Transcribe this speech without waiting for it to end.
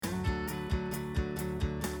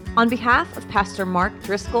On behalf of Pastor Mark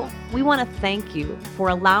Driscoll, we want to thank you for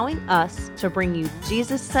allowing us to bring you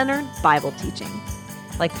Jesus-centered Bible teaching.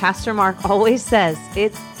 Like Pastor Mark always says,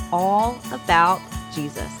 it's all about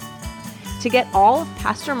Jesus. To get all of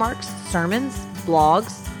Pastor Mark's sermons,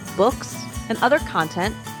 blogs, books, and other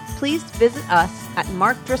content, please visit us at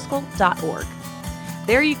markdriscoll.org.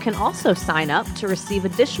 There you can also sign up to receive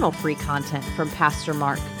additional free content from Pastor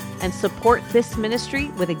Mark and support this ministry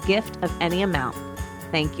with a gift of any amount.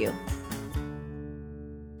 Thank you.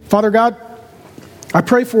 Father God, I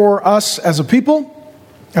pray for us as a people,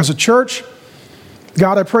 as a church.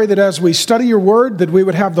 God, I pray that as we study your word, that we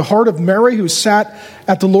would have the heart of Mary who sat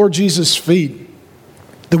at the Lord Jesus' feet,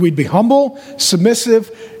 that we'd be humble,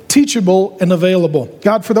 submissive, teachable, and available.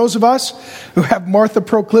 God, for those of us who have Martha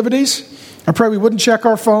proclivities, I pray we wouldn't check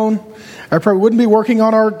our phone. I pray we wouldn't be working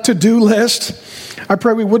on our to-do list. I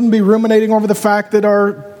pray we wouldn't be ruminating over the fact that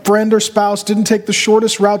our friend or spouse didn't take the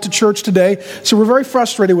shortest route to church today. So we're very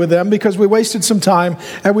frustrated with them because we wasted some time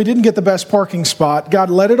and we didn't get the best parking spot. God,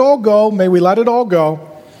 let it all go. May we let it all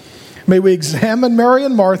go. May we examine Mary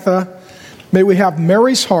and Martha. May we have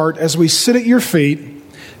Mary's heart as we sit at your feet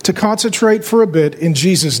to concentrate for a bit in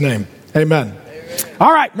Jesus' name. Amen.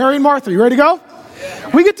 All right, Mary and Martha, you ready to go?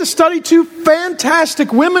 We get to study two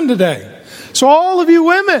fantastic women today. So all of you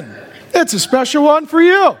women, it's a special one for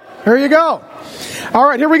you. Here you go. All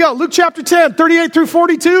right, here we go. Luke chapter 10, 38 through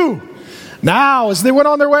 42. Now, as they went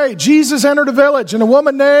on their way, Jesus entered a village, and a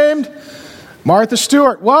woman named Martha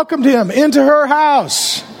Stewart welcomed him into her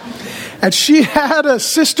house. And she had a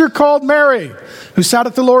sister called Mary, who sat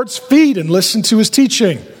at the Lord's feet and listened to his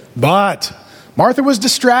teaching. But Martha was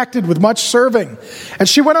distracted with much serving. And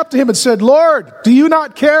she went up to him and said, "Lord, do you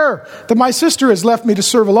not care that my sister has left me to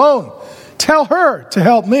serve alone? Tell her to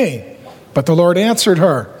help me." But the Lord answered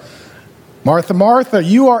her, "Martha, Martha,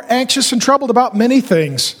 you are anxious and troubled about many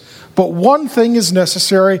things, but one thing is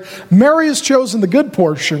necessary. Mary has chosen the good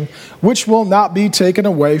portion, which will not be taken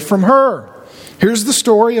away from her." Here's the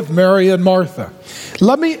story of Mary and Martha.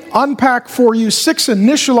 Let me unpack for you 6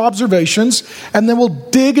 initial observations, and then we'll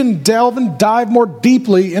dig and delve and dive more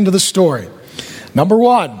deeply into the story. Number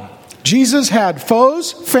 1, Jesus had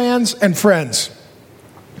foes, fans, and friends.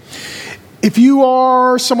 If you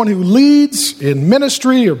are someone who leads in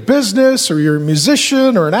ministry or business, or you're a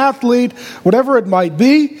musician or an athlete, whatever it might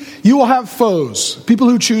be, you will have foes, people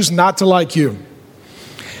who choose not to like you.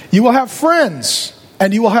 You will have friends,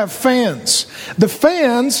 and you will have fans. The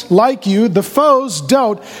fans like you, the foes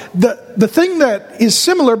don't. The thing that is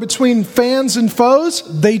similar between fans and foes,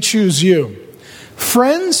 they choose you.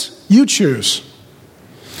 Friends, you choose.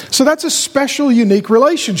 So that's a special, unique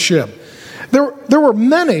relationship. There were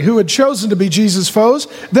many who had chosen to be Jesus' foes.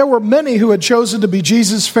 There were many who had chosen to be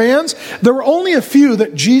Jesus' fans. There were only a few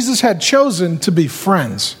that Jesus had chosen to be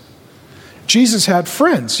friends. Jesus had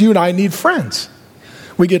friends. You and I need friends.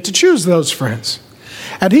 We get to choose those friends.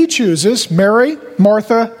 And he chooses Mary,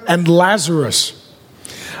 Martha, and Lazarus.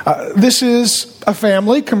 This is a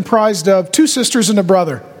family comprised of 2 sisters and a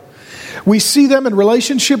brother. We see them in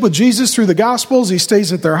relationship with Jesus through the Gospels. He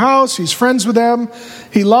stays at their house. He's friends with them.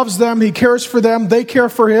 He loves them. He cares for them. They care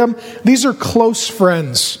for him. These are close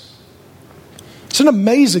friends. Isn't it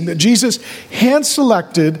amazing that Jesus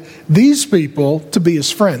hand-selected these people to be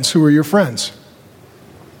his friends? Who are your friends?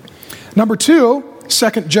 Number 2,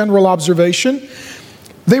 second general observation,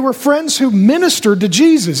 they were friends who ministered to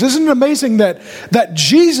Jesus. Isn't it amazing that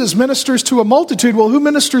Jesus ministers to a multitude? Well, who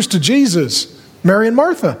ministers to Jesus? Mary and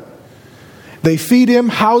Martha. They feed him,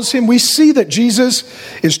 house him. We see that Jesus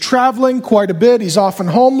is traveling quite a bit. He's often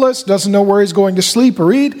homeless, doesn't know where he's going to sleep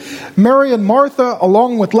or eat. Mary and Martha,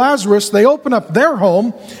 along with Lazarus, they open up their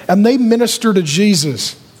home and they minister to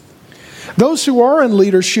Jesus. Those who are in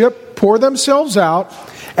leadership pour themselves out,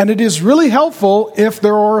 and it is really helpful if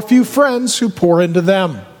there are a few friends who pour into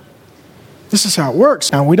them. This is how it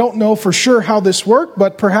works. Now, we don't know for sure how this worked,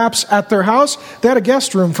 but perhaps at their house, they had a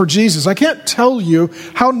guest room for Jesus. I can't tell you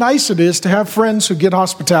how nice it is to have friends who get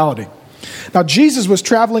hospitality. Now, Jesus was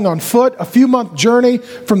traveling on foot, a few-month journey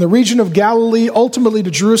from the region of Galilee, ultimately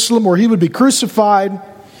to Jerusalem, where he would be crucified.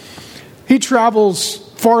 He travels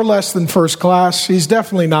far less than first class. He's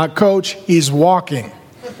definitely not coach. He's walking.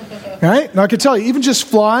 Right? Now, I can tell you, even just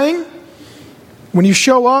flying, when you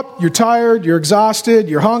show up, you're tired, you're exhausted,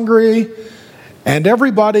 you're hungry, and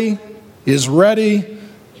everybody is ready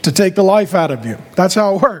to take the life out of you. That's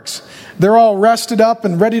how it works. They're all rested up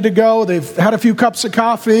and ready to go. They've had a few cups of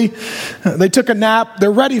coffee. They took a nap.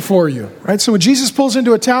 They're ready for you. Right? So when Jesus pulls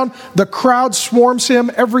into a town, the crowd swarms him.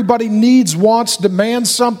 Everybody needs, wants, demands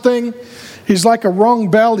something. He's like a rung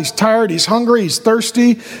bell. He's tired. He's hungry. He's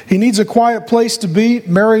thirsty. He needs a quiet place to be.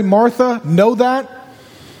 Mary and Martha know that.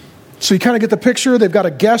 So you kind of get the picture. They've got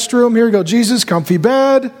a guest room. Here you go, Jesus, comfy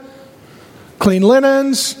bed, clean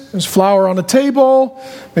linens. There's flour on the table.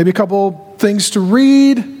 Maybe a couple things to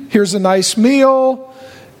read. Here's a nice meal.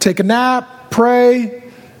 Take a nap. Pray.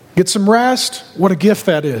 Get some rest. What a gift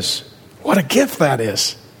that is. What a gift that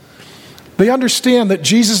is. They understand that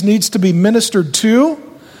Jesus needs to be ministered to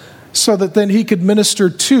so that then he could minister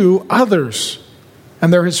to others.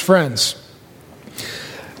 And they're his friends.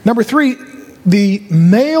 Number 3, the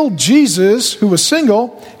male Jesus, who was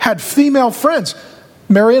single, had female friends.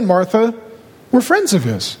 Mary and Martha were friends of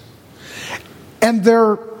his. And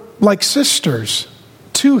they're like sisters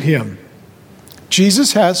to him.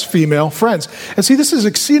 Jesus has female friends. And see, this is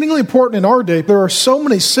exceedingly important in our day. There are so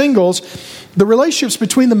many singles. The relationships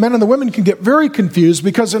between the men and the women can get very confused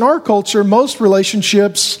because in our culture, most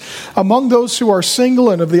relationships among those who are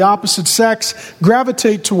single and of the opposite sex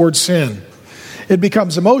gravitate towards sin. It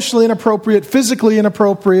becomes emotionally inappropriate, physically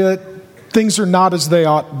inappropriate. Things are not as they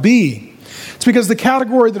ought to be. It's because the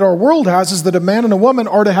category that our world has is that a man and a woman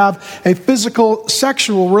are to have a physical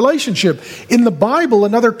sexual relationship. In the Bible,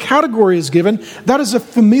 another category is given. That is a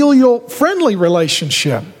familial friendly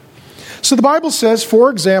relationship. So the Bible says,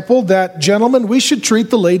 for example, that gentlemen, we should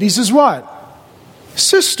treat the ladies as what?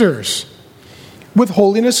 Sisters. With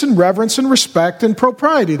holiness and reverence and respect and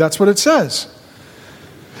propriety. That's what it says.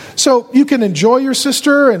 So you can enjoy your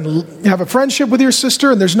sister and have a friendship with your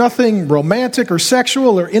sister, and there's nothing romantic or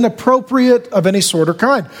sexual or inappropriate of any sort or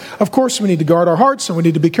kind. Of course, we need to guard our hearts and we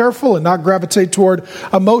need to be careful and not gravitate toward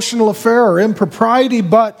emotional affair or impropriety,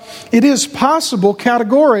 but it is possible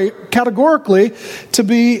categorically to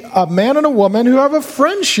be a man and a woman who have a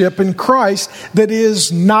friendship in Christ that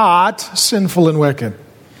is not sinful and wicked.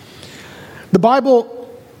 The Bible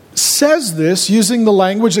says this using the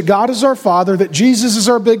language that God is our Father, that Jesus is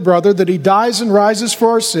our big brother, that he dies and rises for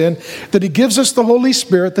our sin, that he gives us the Holy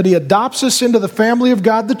Spirit, that he adopts us into the family of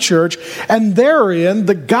God, the church, and therein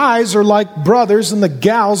the guys are like brothers and the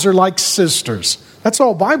gals are like sisters. That's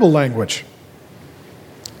all Bible language.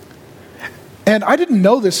 And I didn't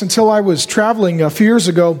know this until I was traveling a few years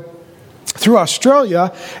ago through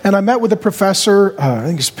Australia, and I met with a professor, I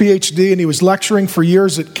think his PhD, and he was lecturing for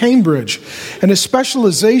years at Cambridge. And his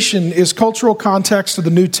specialization is cultural context of the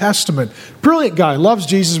New Testament. Brilliant guy, loves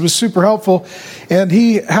Jesus, was super helpful. And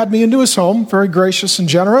he had me into his home, very gracious and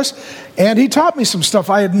generous. And he taught me some stuff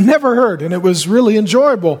I had never heard, and it was really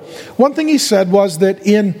enjoyable. One thing he said was that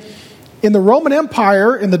in the Roman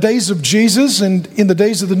Empire, in the days of Jesus and in the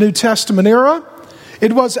days of the New Testament era,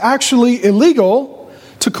 it was actually illegal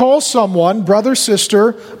to call someone brother,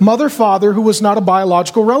 sister, mother, father who was not a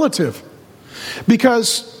biological relative.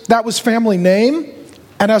 Because that was family name,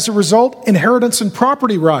 and as a result, inheritance and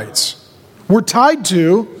property rights were tied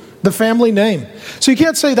to the family name. So you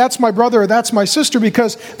can't say that's my brother or that's my sister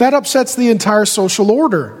because that upsets the entire social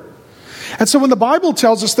order. And so when the Bible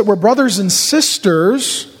tells us that we're brothers and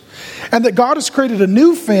sisters, and that God has created a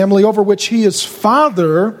new family over which he is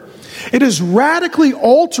Father, it is radically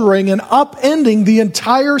altering and upending the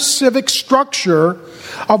entire civic structure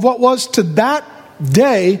of what was to that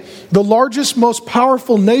day the largest, most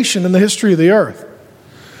powerful nation in the history of the earth.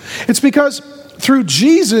 It's because through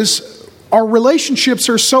Jesus, our relationships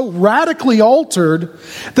are so radically altered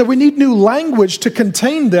that we need new language to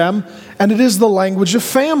contain them, and it is the language of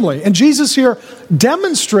family. And Jesus here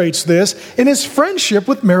demonstrates this in his friendship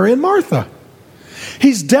with Mary and Martha.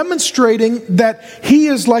 He's demonstrating that he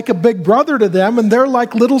is like a big brother to them and they're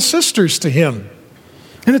like little sisters to him.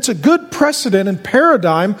 And it's a good precedent and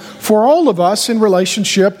paradigm for all of us in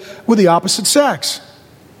relationship with the opposite sex.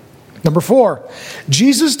 Number 4,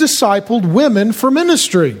 Jesus discipled women for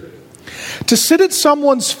ministry. To sit at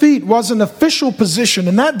someone's feet was an official position.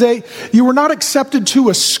 In that day, you were not accepted to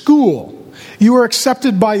a school. You were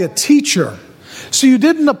accepted by a teacher. So you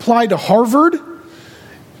didn't apply to Harvard.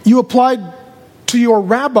 You applied to your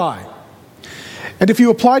rabbi. And if you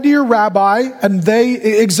applied to your rabbi and they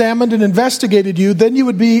examined and investigated you, then you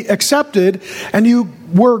would be accepted and you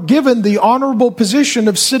were given the honorable position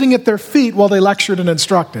of sitting at their feet while they lectured and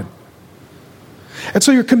instructed. And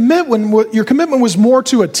so your commitment was more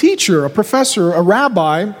to a teacher, a professor, a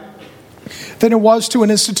rabbi, than it was to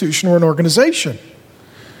an institution or an organization.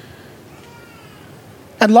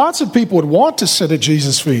 And lots of people would want to sit at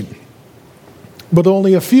Jesus' feet, but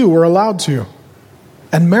only a few were allowed to.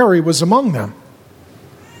 And Mary was among them.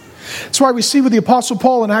 That's why we see with the Apostle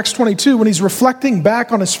Paul in Acts 22, when he's reflecting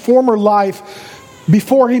back on his former life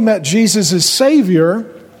before he met Jesus as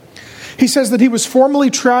Savior, He says that he was formerly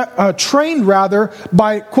trained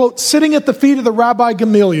by, quote, sitting at the feet of the Rabbi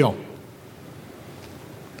Gamaliel.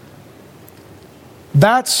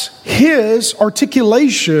 That's his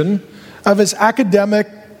articulation of his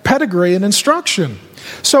academic pedigree and instruction.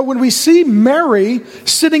 So when we see Mary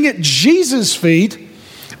sitting at Jesus' feet,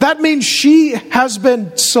 that means she has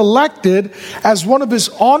been selected as one of his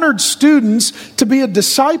honored students to be a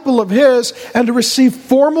disciple of his and to receive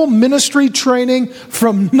formal ministry training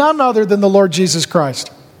from none other than the Lord Jesus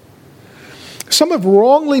Christ. Some have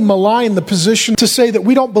wrongly maligned the position to say that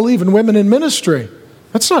we don't believe in women in ministry.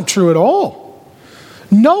 That's not true at all.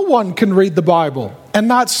 No one can read the Bible and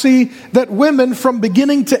not see that women from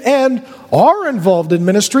beginning to end are involved in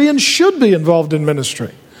ministry and should be involved in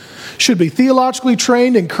ministry. Should be theologically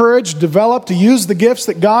trained, encouraged, developed to use the gifts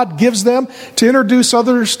that God gives them to introduce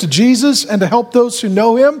others to Jesus and to help those who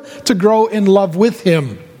know him to grow in love with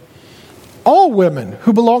him. All women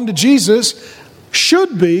who belong to Jesus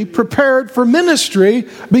should be prepared for ministry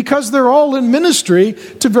because they're all in ministry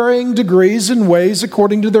to varying degrees and ways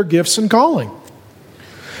according to their gifts and calling.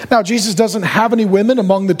 Now, Jesus doesn't have any women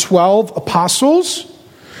among the 12 apostles.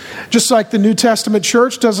 Just like the New Testament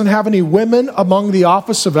church doesn't have any women among the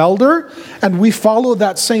office of elder, and we follow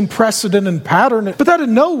that same precedent and pattern. But that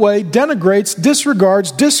in no way denigrates,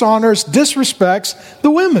 disregards, dishonors, disrespects the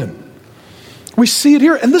women. We see it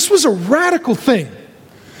here, and this was a radical thing.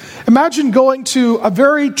 Imagine going to a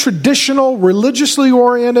very traditional, religiously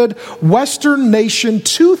oriented Western nation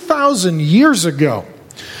 2,000 years ago,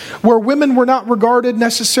 where women were not regarded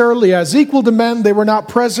necessarily as equal to men. They were not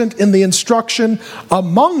present in the instruction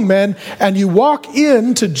among men. And you walk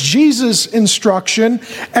into Jesus' instruction,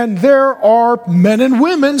 and there are men and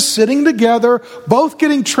women sitting together, both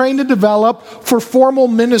getting trained and developed for formal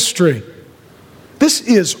ministry. This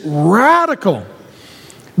is radical.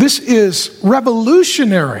 This is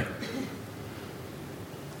revolutionary.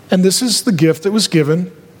 And this is the gift that was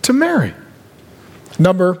given to Mary.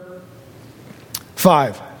 Number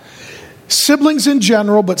 5. Siblings in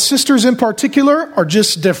general, but sisters in particular, are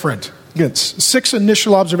just different. Again, 6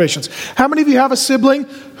 initial observations. How many of you have a sibling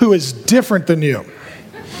who is different than you?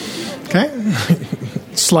 Okay?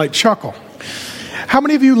 Slight chuckle. How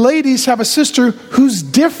many of you ladies have a sister who's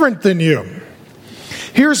different than you?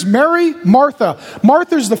 Here's Mary, Martha.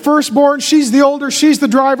 Martha's the firstborn. She's the older. She's the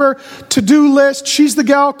driver. To-do list. She's the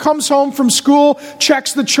gal. Comes home from school.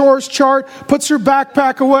 Checks the chores chart. Puts her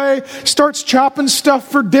backpack away. Starts chopping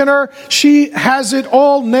stuff for dinner. She has it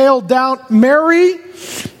all nailed down. Mary,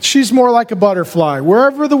 she's more like a butterfly.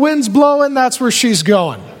 Wherever the wind's blowing, that's where she's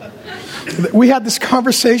going. We had this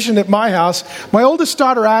conversation at my house. My oldest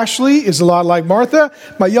daughter, Ashley, is a lot like Martha.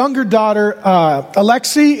 My younger daughter,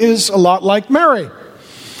 Alexi, is a lot like Mary.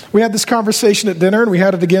 We had this conversation at dinner, and we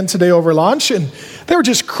had it again today over lunch, and they were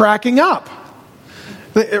just cracking up.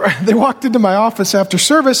 They walked into my office after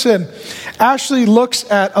service, and Ashley looks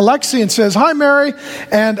at Alexi and says, "Hi, Mary."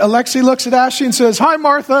 And Alexi looks at Ashley and says, "Hi,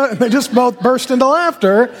 Martha." And they just both burst into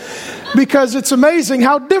laughter because it's amazing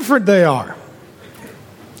how different they are.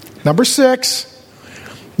 Number 6,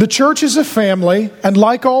 the church is a family, and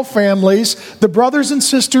like all families, the brothers and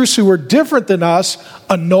sisters who are different than us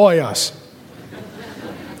annoy us.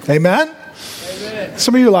 Amen? Amen.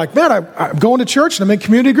 Some of you are like, "Man, I'm going to church and I'm in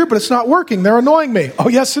community group, but it's not working. They're annoying me." Oh,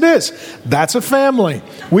 yes, it is. That's a family.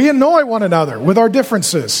 We annoy one another with our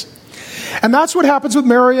differences. And that's what happens with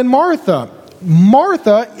Mary and Martha.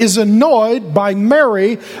 Martha is annoyed by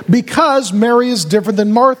Mary because Mary is different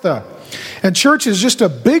than Martha. And church is just a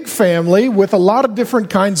big family with a lot of different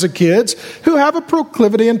kinds of kids who have a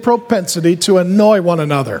proclivity and propensity to annoy one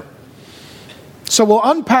another. So we'll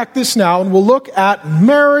unpack this now, and we'll look at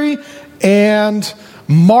Mary and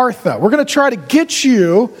Martha. We're going to try to get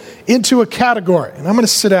you into a category. And I'm going to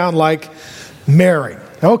sit down like Mary.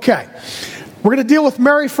 Okay. We're going to deal with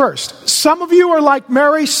Mary first. Some of you are like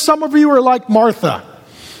Mary. Some of you are like Martha.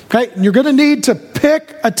 Okay. And you're going to need to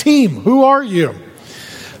pick a team. Who are you?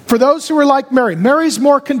 For those who are like Mary, Mary's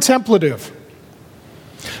more contemplative.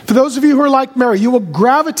 For those of you who are like Mary, you will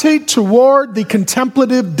gravitate toward the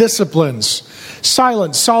contemplative disciplines.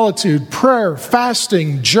 Silence, solitude, prayer,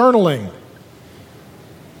 fasting, journaling.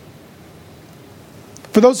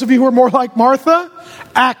 For those of you who are more like Martha,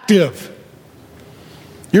 active.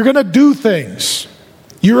 You're going to do things.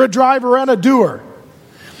 You're a driver and a doer.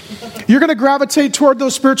 You're going to gravitate toward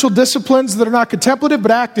those spiritual disciplines that are not contemplative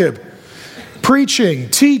but active. Preaching,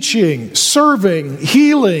 teaching, serving,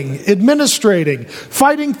 healing, administrating,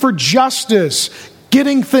 fighting for justice,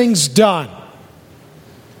 getting things done.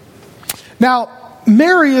 Now,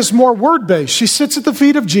 Mary is more word-based. She sits at the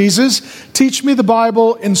feet of Jesus, teach me the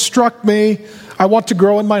Bible, instruct me. I want to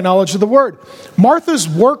grow in my knowledge of the Word. Martha's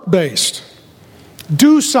work-based.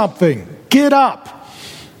 Do something. Get up.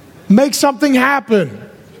 Make something happen.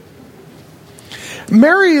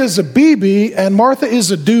 Mary is a BB and Martha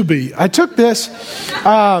is a doobie. I took this,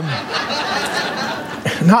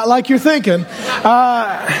 not like you're thinking.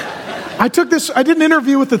 I did an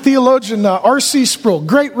interview with the theologian R.C. Sproul.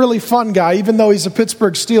 Great, really fun guy, even though he's a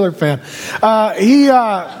Pittsburgh Steelers fan.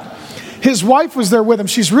 His wife was there with him.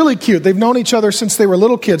 She's really cute. They've known each other since they were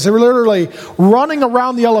little kids. They were literally running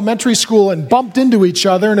around the elementary school and bumped into each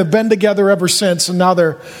other and have been together ever since, and now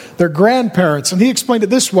they're grandparents. And he explained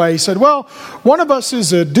it this way. He said, well, one of us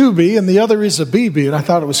is a doobie and the other is a BB, and I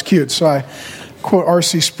thought it was cute, so I quote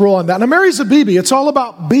R.C. Sproul on that. Now, Mary's a BB. It's all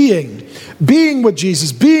about being with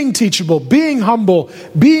Jesus, being teachable, being humble,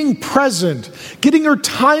 being present, getting her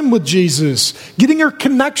time with Jesus, getting her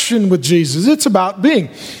connection with Jesus. It's about being.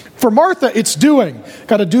 For Martha, it's doing.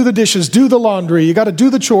 Got to do the dishes, do the laundry. You got to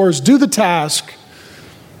do the chores, do the task.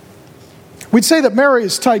 We'd say that Mary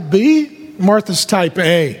is type B, Martha's type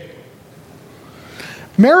A.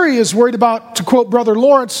 Mary is worried about, to quote Brother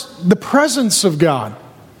Lawrence, the presence of God.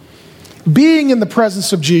 Being in the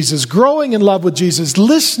presence of Jesus, growing in love with Jesus,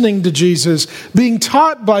 listening to Jesus, being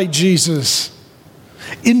taught by Jesus,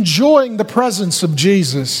 enjoying the presence of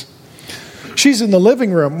Jesus. She's in the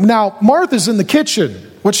living room. Now, Martha's in the kitchen.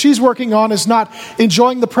 What she's working on is not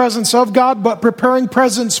enjoying the presence of God, but preparing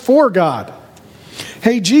presents for God.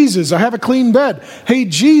 Hey, Jesus, I have a clean bed. Hey,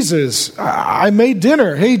 Jesus, I made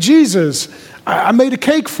dinner. Hey, Jesus, I made a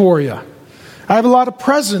cake for you. I have a lot of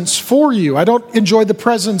presents for you. I don't enjoy the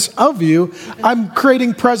presence of you. I'm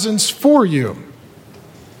creating presents for you.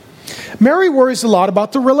 Mary worries a lot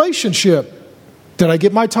about the relationship. Did I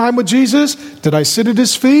get my time with Jesus? Did I sit at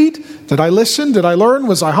his feet? Did I listen? Did I learn?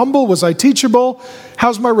 Was I humble? Was I teachable?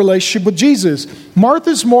 How's my relationship with Jesus?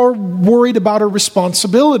 Martha's more worried about her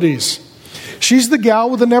responsibilities. She's the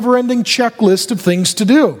gal with a never-ending checklist of things to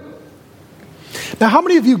do. Now, how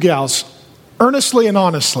many of you gals, earnestly and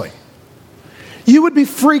honestly, you would be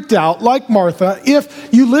freaked out, like Martha, if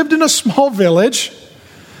you lived in a small village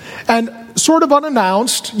and sort of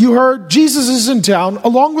unannounced, you heard Jesus is in town,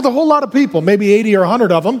 along with a whole lot of people, maybe 80 or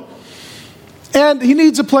 100 of them, and he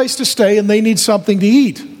needs a place to stay and they need something to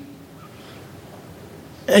eat.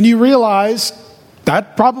 And you realize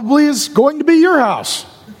that probably is going to be your house.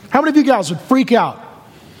 How many of you guys would freak out?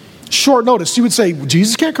 Short notice. You would say,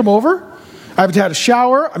 Jesus can't come over? I haven't had a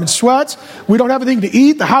shower. I'm in sweats. We don't have anything to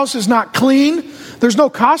eat. The house is not clean. There's no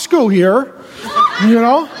Costco here.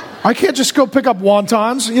 I can't just go pick up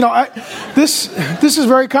wontons. This is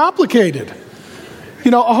very complicated.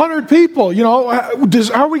 100 people,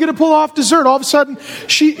 how are we going to pull off dessert? All of a sudden,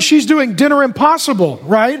 she's doing dinner impossible,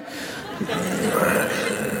 right?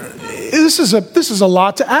 This is a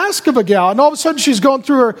lot to ask of a gal. And all of a sudden, she's going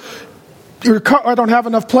through her car. I don't have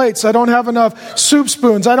enough plates. I don't have enough soup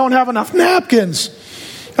spoons. I don't have enough napkins.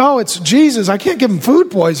 Oh, it's Jesus. I can't give him food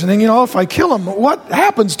poisoning. If I kill him, what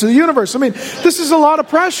happens to the universe? This is a lot of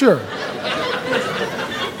pressure.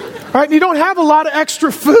 Right? And you don't have a lot of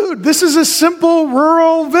extra food. This is a simple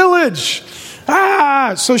rural village.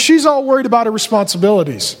 So she's all worried about her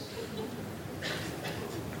responsibilities.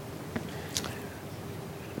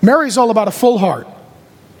 Mary's all about a full heart.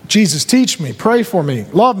 Jesus, teach me, pray for me,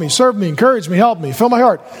 love me, serve me, encourage me, help me, fill my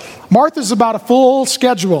heart. Martha's about a full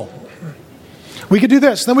schedule. We could do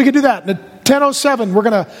this, then we could do that. And at 10:07, we're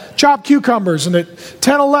going to chop cucumbers. And at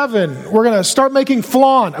 10:11, we're going to start making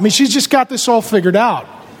flan. She's just got this all figured out.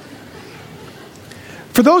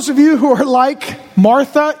 For those of you who are like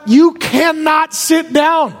Martha, you cannot sit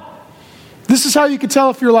down. This is how you can tell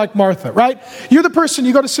if you're like Martha, right? You're the person,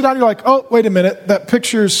 you go to sit down, you're like, oh, wait a minute, that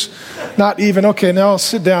picture's not even. Okay, now I'll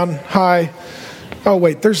sit down. Hi. Oh,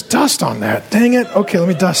 wait, there's dust on that. Dang it. Okay, let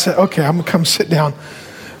me dust it. Okay, I'm going to come sit down.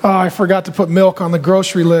 Oh, I forgot to put milk on the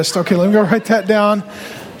grocery list. Okay, let me go write that down.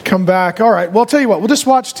 Come back. All right, well, I'll tell you what, we'll just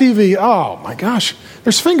watch TV. Oh, my gosh,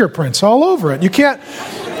 there's fingerprints all over it. You can't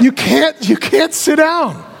sit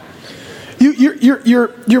down.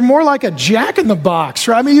 You're more like a Jack in the Box,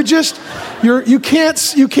 right? You can't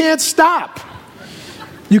stop.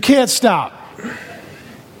 You can't stop.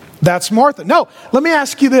 That's Martha. No, let me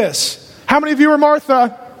ask you this. How many of you are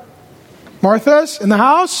Martha? Marthas in the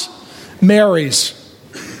house? Marys.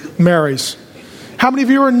 How many of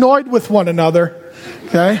you are annoyed with one another?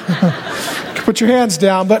 Okay. Put your hands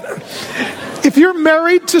down. But if you're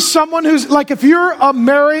married to someone who's like, if you're a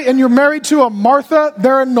Mary and you're married to a Martha,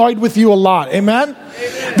 they're annoyed with you a lot. Amen?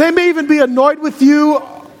 They may even be annoyed with you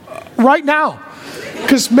right now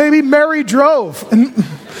Because maybe Mary drove and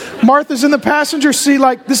Martha's in the passenger seat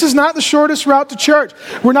like, this is not the shortest route to church.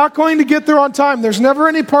 We're not going to get there on time. There's never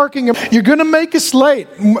any parking. You're going to make us late.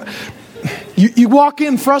 You walk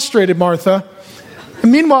in frustrated, Martha.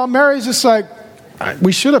 And meanwhile, Mary's just like,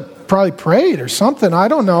 we should have probably prayed or something. I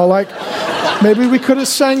don't know. Like, maybe we could have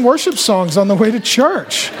sang worship songs on the way to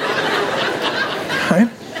church. Right?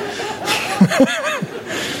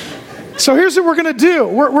 So here's what we're going to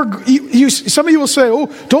do. Some of you will say, oh,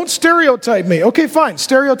 don't stereotype me. Okay, fine.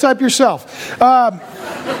 Stereotype yourself.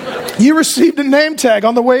 You received a name tag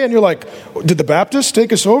on the way and you're like, did the Baptists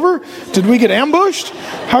take us over? Did we get ambushed?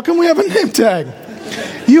 How come we have a name tag?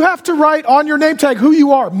 You have to write on your name tag who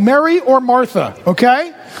you are, Mary or Martha,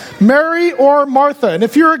 okay? Mary or Martha. And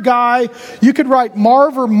if you're a guy, you could write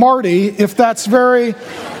Marv or Marty if that's very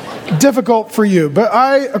difficult for you.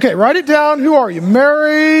 But okay, write it down. Who are you?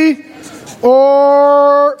 Mary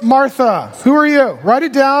or Martha? Who are you? Write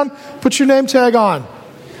it down. Put your name tag on.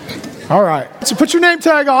 All right. So put your name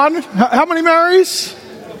tag on. How many Marys?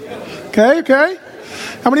 Okay.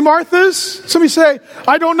 How many Marthas? Somebody say,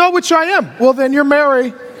 I don't know which I am. Well, then you're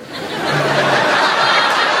Mary.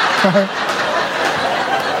 Okay.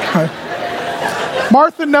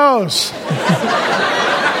 Martha knows.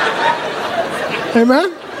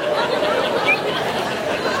 Amen?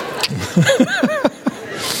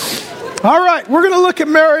 All right, we're going to look at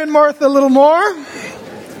Mary and Martha a little more.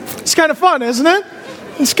 It's kind of fun, isn't it?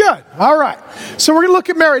 It's good. All right. So we're going to look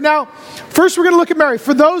at Mary. Now, first we're going to look at Mary.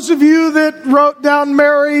 For those of you that wrote down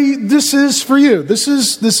Mary, this is for you. This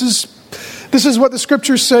is what the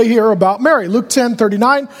scriptures say here about Mary. Luke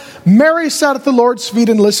 10:39. Mary sat at the Lord's feet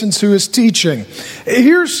and listened to his teaching.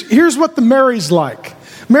 Here's what the Marys like.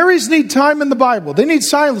 Marys need time in the Bible. They need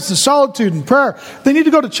silence and solitude and prayer. They need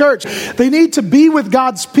to go to church. They need to be with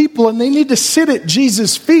God's people, and they need to sit at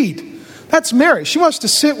Jesus' feet. That's Mary. She wants to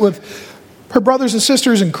sit with her brothers and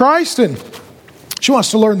sisters in Christ, and she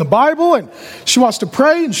wants to learn the Bible, and she wants to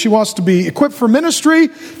pray, and she wants to be equipped for ministry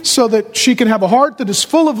so that she can have a heart that is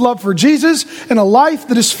full of love for Jesus and a life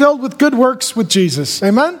that is filled with good works with Jesus.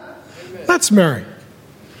 Amen? That's Mary.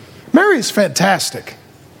 Mary is fantastic.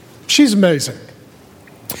 She's amazing.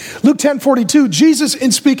 Luke 10:42, Jesus,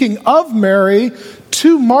 in speaking of Mary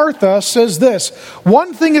to Martha, says this,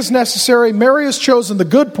 one thing is necessary, Mary has chosen the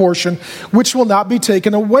good portion, which will not be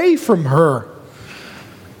taken away from her.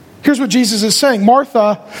 Here's what Jesus is saying,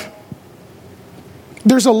 Martha,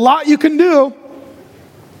 there's a lot you can do,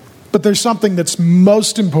 but there's something that's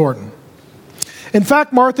most important. In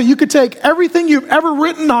fact, Martha, you could take everything you've ever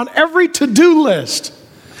written on every to-do list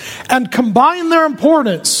and combine their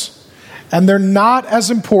importance, and they're not as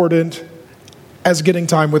important as getting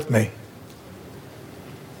time with me.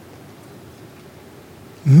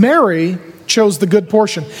 Mary chose the good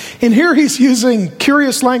portion. And here he's using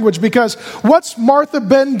curious language because what's Martha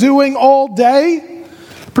been doing all day?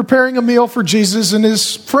 Preparing a meal for Jesus and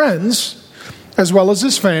his friends, as well as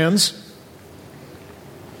his fans.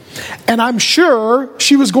 And I'm sure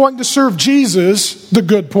she was going to serve Jesus the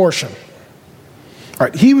good portion. All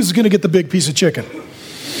right, he was going to get the big piece of chicken.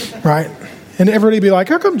 Right? And everybody would be like,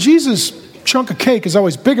 how come Jesus' chunk of cake is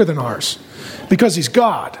always bigger than ours? Because he's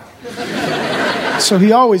God. So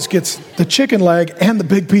he always gets the chicken leg and the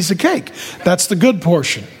big piece of cake. That's the good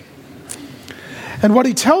portion. And what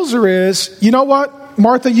he tells her is, you know what,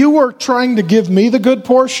 Martha, you were trying to give me the good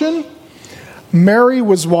portion. Mary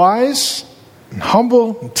was wise and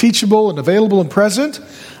humble and teachable and available and present.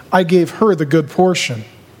 I gave her the good portion.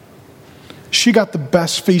 She got the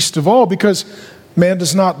best feast of all because man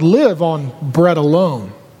does not live on bread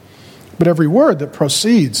alone, but every word that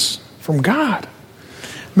proceeds from God.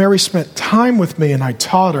 Mary spent time with me and I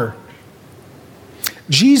taught her.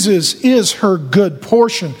 Jesus is her good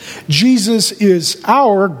portion. Jesus is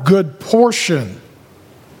our good portion.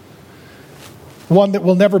 One that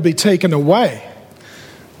will never be taken away.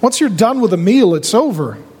 Once you're done with a meal, it's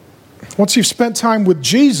over. Once you've spent time with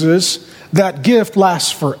Jesus, that gift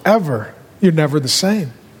lasts forever. You're never the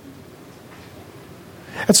same.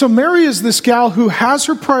 And so Mary is this gal who has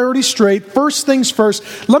her priorities straight. First things first.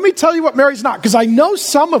 Let me tell you what Mary's not, because I know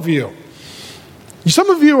some of you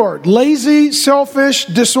are lazy, selfish,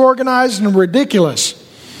 disorganized, and ridiculous.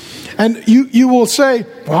 And you will say,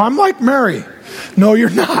 well, I'm like Mary. No,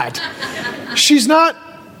 you're not. She's not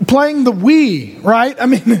playing the Wii, right? I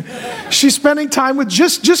mean, she's spending time with,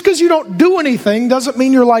 just because you don't do anything doesn't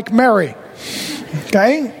mean you're like Mary.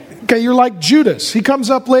 Okay, you're like Judas. He comes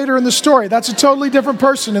up later in the story. That's a totally different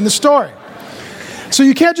person in the story. So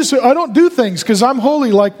you can't just say, I don't do things because I'm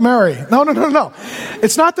holy like Mary. No.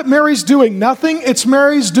 It's not that Mary's doing nothing. It's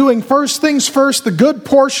Mary's doing first things first. The good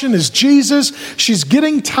portion is Jesus. She's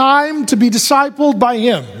getting time to be discipled by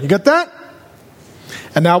him. You get that?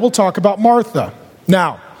 And now we'll talk about Martha.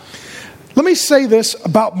 Now, let me say this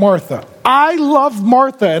about Martha. I love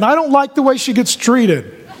Martha, and I don't like the way she gets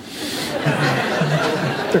treated.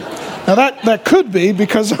 Now that could be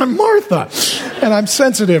because I'm Martha and I'm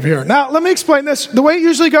sensitive here. Now let me explain this. The way it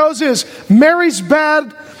usually goes is Mary's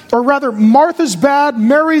bad, or rather Martha's bad,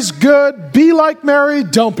 Mary's good. Be like Mary,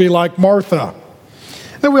 don't be like Martha.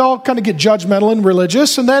 Then we all kind of get judgmental and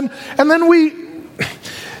religious, and then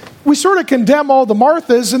we sort of condemn all the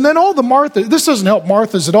Marthas, and then all the Marthas, this doesn't help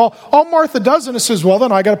Marthas at all. All Martha does is says, well,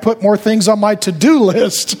 then I got to put more things on my to-do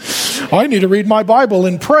list. I need to read my Bible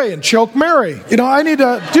and pray and choke Mary. I need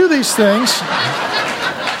to do these things.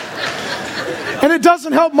 And it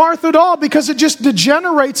doesn't help Martha at all because it just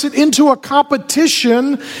degenerates it into a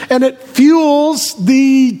competition, and it fuels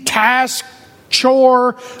the task,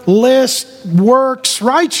 chore, list, works,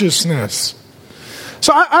 righteousness.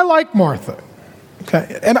 So I like Martha.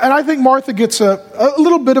 Okay, and I think Martha gets a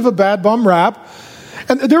little bit of a bad bum rap.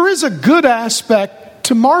 And there is a good aspect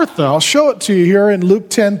to Martha. I'll show it to you here in Luke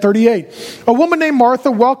 10:38. A woman named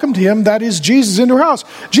Martha welcomed him, that is Jesus, into her house.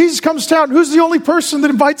 Jesus comes to town. Who's the only person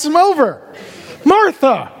that invites him over?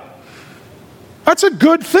 Martha. That's a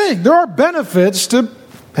good thing. There are benefits to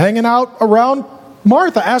hanging out around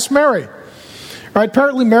Martha. Ask Mary. Right?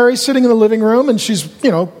 Apparently Mary's sitting in the living room and she's,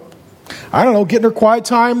 getting her quiet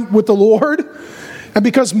time with the Lord. And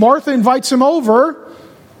because Martha invites him over,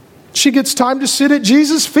 she gets time to sit at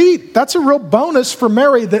Jesus' feet. That's a real bonus for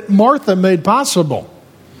Mary that Martha made possible.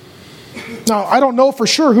 Now, I don't know for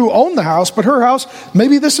sure who owned the house, but her house,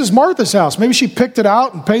 maybe this is Martha's house. Maybe she picked it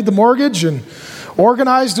out and paid the mortgage and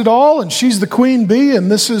organized it all, and she's the queen bee and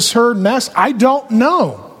this is her nest. I don't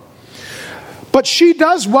know. But she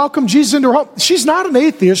does welcome Jesus into her home. She's not an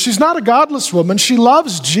atheist. She's not a godless woman. She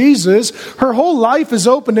loves Jesus. Her whole life is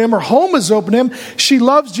open to him. Her home is open to him. She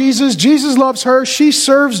loves Jesus. Jesus loves her. She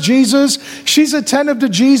serves Jesus. She's attentive to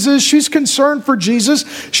Jesus. She's concerned for Jesus.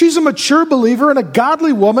 She's a mature believer and a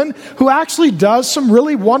godly woman who actually does some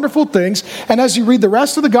really wonderful things. And as you read the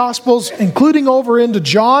rest of the Gospels, including over into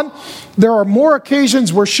John, there are more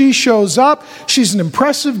occasions where she shows up. She's an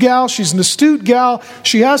impressive gal. She's an astute gal.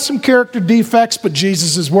 She has some character defects, but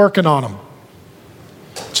Jesus is working on them.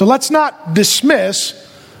 So let's not dismiss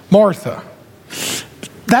Martha.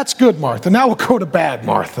 That's good, Martha. Now we'll go to bad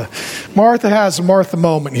Martha. Martha has a Martha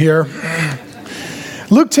moment here.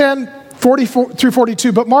 Luke 10:44 through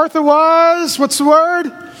 42. But Martha was, what's the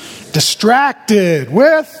word? Distracted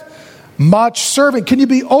with much serving. Can you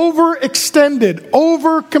be overextended,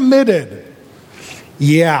 overcommitted?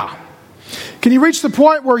 Yeah. Can you reach the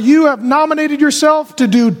point where you have nominated yourself to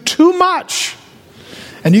do too much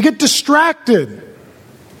and you get distracted?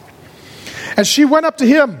 As she went up to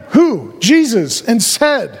him, who? Jesus, and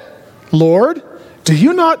said, Lord, do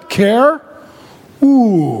you not care?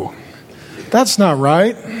 Ooh, that's not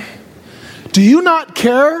right. Do you not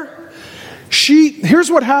care?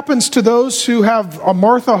 Here's what happens to those who have a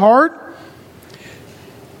Martha heart.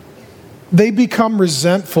 They become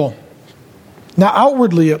resentful. Now,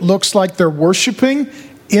 outwardly, it looks like they're worshiping.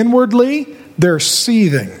 Inwardly, they're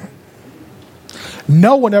seething.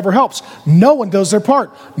 No one ever helps. No one does their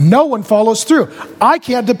part. No one follows through. I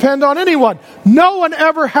can't depend on anyone. No one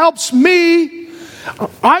ever helps me.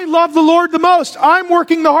 I love the Lord the most. I'm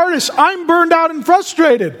working the hardest. I'm burned out and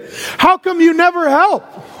frustrated. How come you never help?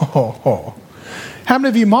 How many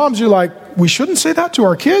of you moms are like, we shouldn't say that to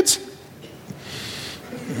our kids?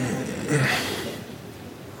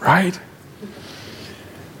 Right?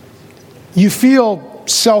 You feel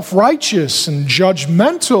self-righteous and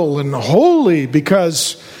judgmental and holy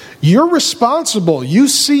because you're responsible. You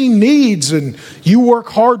see needs and you work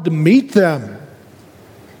hard to meet them.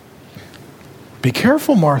 Be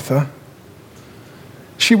careful, Martha.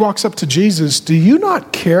 She walks up to Jesus. Do you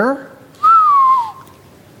not care?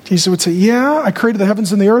 Jesus would say, yeah, I created the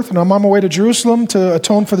heavens and the earth and I'm on my way to Jerusalem to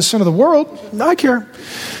atone for the sin of the world. I care.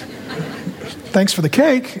 Thanks for the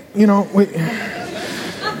cake.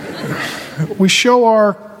 We show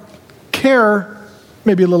our care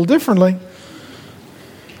maybe a little differently.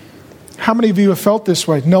 How many of you have felt this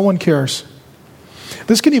way? No one cares.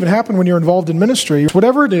 This can even happen when you're involved in ministry.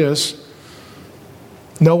 Whatever it is,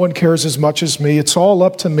 no one cares as much as me. It's all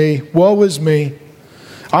up to me. Woe is me.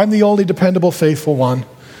 I'm the only dependable, faithful one.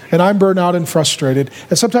 And I'm burned out and frustrated.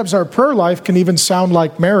 And sometimes our prayer life can even sound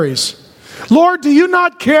like Mary's. Lord, do you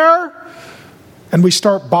not care? And we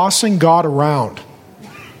start bossing God around.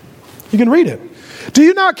 You can read it. Do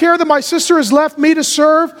you not care that my sister has left me to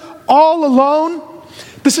serve all alone?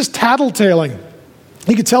 This is tattletaling.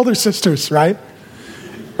 You could tell they're sisters, right?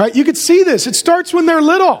 Right? You could see this. It starts when they're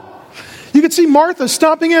little. You could see Martha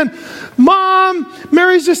stomping in. Mom,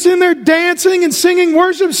 Mary's just in there dancing and singing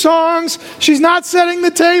worship songs. She's not setting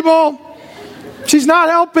the table. She's not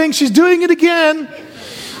helping. She's doing it again.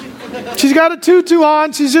 She's got a tutu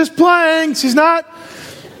on. She's just playing. She's not.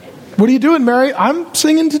 What are you doing, Mary? I'm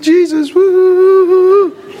singing to Jesus.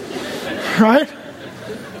 Woo. Right?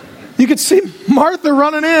 You could see Martha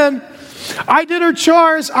running in. I did her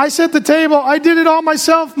chores. I set the table. I did it all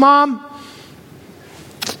myself, Mom.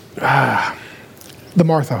 The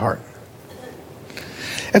Martha heart.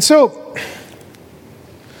 And so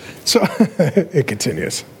it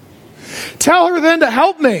continues. Tell her then to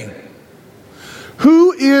help me.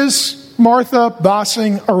 Who is Martha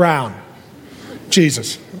bossing around?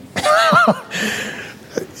 Jesus.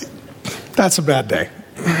 That's a bad day.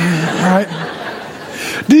 Right?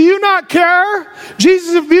 Do you not care?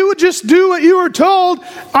 Jesus, if you would just do what you were told,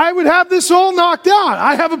 I would have this all knocked out.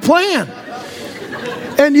 I have a plan.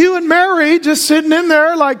 And you and Mary just sitting in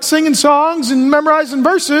there like singing songs and memorizing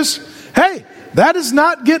verses. Hey, that does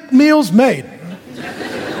not get meals made.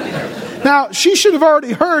 Now, she should have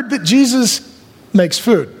already heard that Jesus makes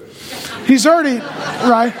food. He's already,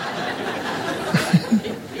 right?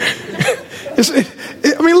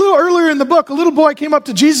 I mean, a little earlier in the book, a little boy came up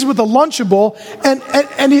to Jesus with a Lunchable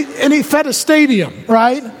and he fed a stadium,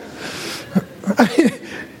 right?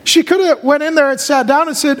 She could have went in there and sat down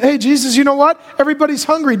and said, hey, Jesus, you know what? Everybody's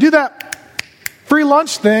hungry. Do that free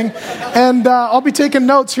lunch thing, and I'll be taking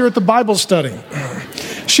notes here at the Bible study.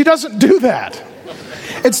 She doesn't do that.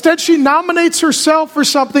 Instead, she nominates herself for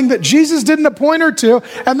something that Jesus didn't appoint her to,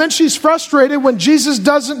 and then she's frustrated when Jesus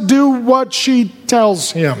doesn't do what she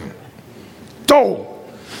tells him. Oh,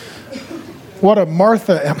 what a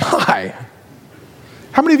Martha am I.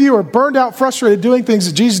 How many of you are burned out, frustrated, doing things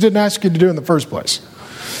that Jesus didn't ask you to do in the first place?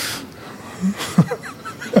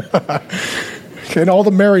 Okay, and all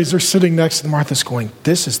the Marys are sitting next to the Marthas going,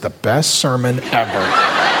 this is the best sermon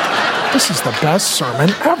ever. This is the best sermon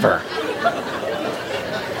ever.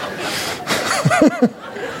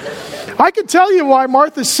 I can tell you why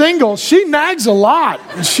Martha's single. She nags a lot.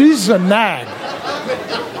 She's a nag.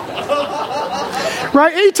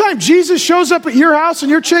 Right? Anytime Jesus shows up at your house and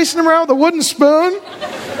you're chasing him around with a wooden spoon,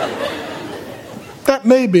 that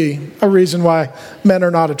may be a reason why men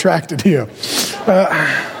are not attracted to you.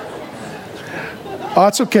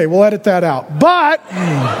 It's okay. We'll edit that out. But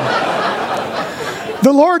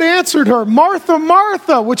the Lord answered her, Martha,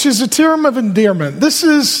 Martha, which is a term of endearment. This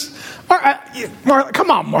is, Martha, come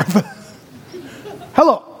on, Martha.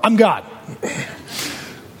 Hello, I'm God.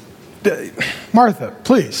 Martha,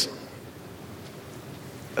 please.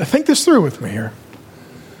 Think this through with me here.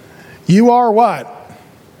 You are what?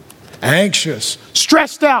 Anxious,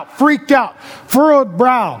 stressed out, freaked out, furrowed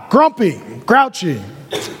brow, grumpy, grouchy,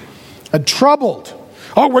 and troubled.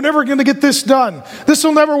 Oh, we're never going to get this done. This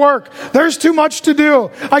will never work. There's too much to do.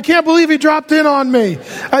 I can't believe he dropped in on me.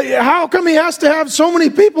 How come he has to have so many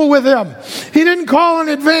people with him? He didn't call in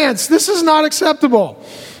advance. This is not acceptable.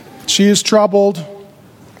 She is troubled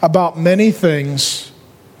about many things,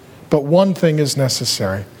 but one thing is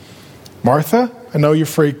necessary. Martha, I know you're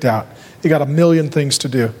freaked out. You got a million things to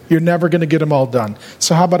do. You're never going to get them all done.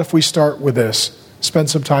 So how about if we start with this? Spend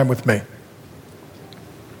some time with me.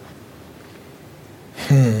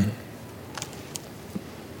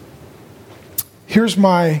 Here's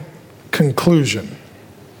my conclusion.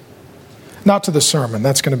 Not to the sermon.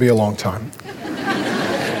 That's going to be a long time.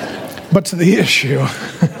 But to the issue.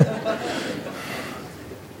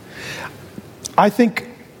 I think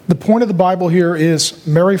the point of the Bible here is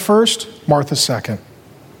Mary first, Martha second.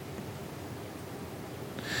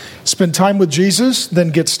 Spend time with Jesus, then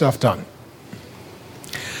get stuff done.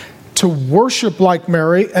 To worship like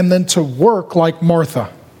Mary and then to work like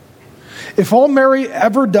Martha. If all Mary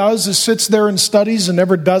ever does is sits there and studies and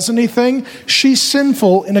never does anything, she's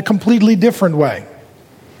sinful in a completely different way.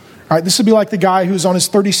 All right, this would be like the guy who's on his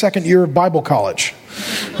 32nd year of Bible college.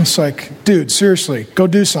 It's like, dude, seriously, go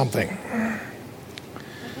do something.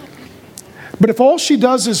 But if all she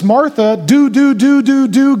does is Martha, go,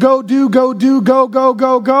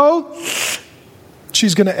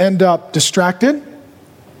 she's going to end up distracted,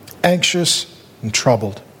 anxious, and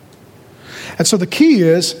troubled. And so the key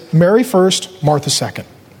is Mary first, Martha second.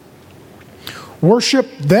 Worship,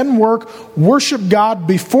 then work. Worship God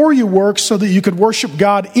before you work so that you could worship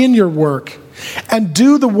God in your work. And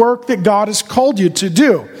do the work that God has called you to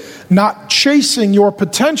do. not chasing your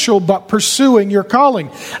potential, but pursuing your calling,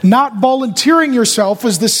 not volunteering yourself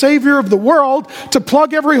as the Savior of the world to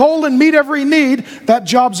plug every hole and meet every need. That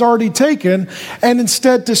job's already taken. And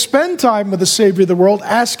instead to spend time with the Savior of the world,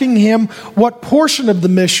 asking Him what portion of the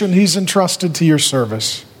mission He's entrusted to your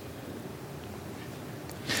service.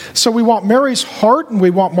 So we want Mary's heart and we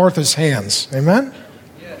want Martha's hands. Amen?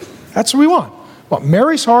 That's what we want. We want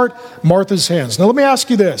Mary's heart, Martha's hands. Now let me ask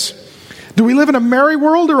you this. Do we live in a Mary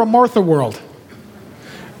world or a Martha world?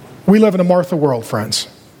 We live in a Martha world, friends.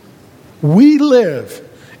 We live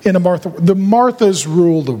in a Martha. The Marthas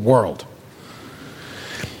rule the world.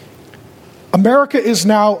 America is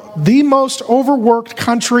now the most overworked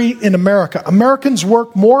country in America. Americans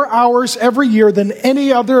work more hours every year than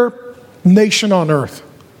any other nation on earth.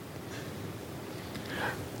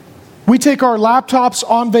 We take our laptops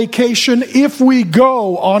on vacation if we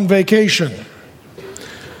go on vacation.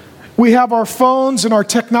 We have our phones and our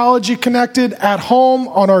technology connected at home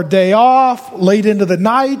on our day off, late into the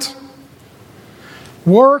night.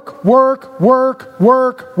 Work, work, work,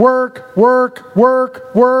 work, work, work,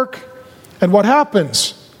 work, work. And what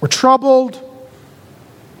happens? We're troubled,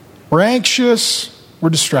 we're anxious, we're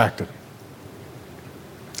distracted.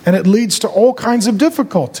 And it leads to all kinds of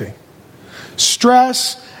difficulty.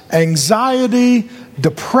 Stress, anxiety,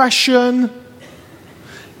 depression,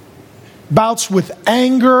 bouts with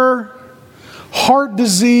anger, heart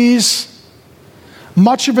disease,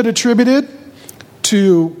 much of it attributed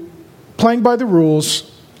to playing by the rules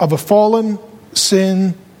of a fallen,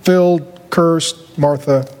 sin-filled, cursed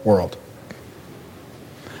Martha world.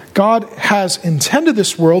 God has intended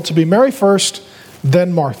this world to be Mary first,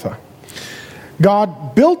 then Martha.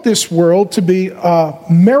 God built this world to be a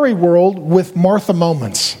Mary world with Martha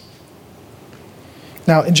moments.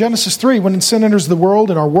 Now, in Genesis 3, when sin enters the world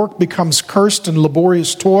and our work becomes cursed and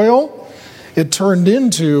laborious toil, it turned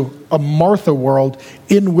into a Martha world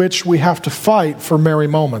in which we have to fight for Mary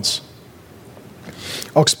moments.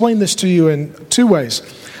 I'll explain this to you in two ways.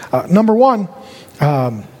 Number one,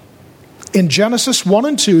 in Genesis 1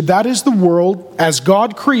 and 2, that is the world as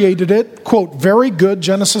God created it, quote, very good,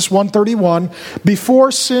 Genesis 1:31,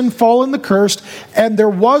 before sin, fall, and the cursed, and there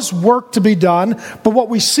was work to be done. But what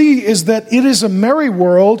we see is that it is a merry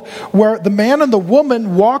world where the man and the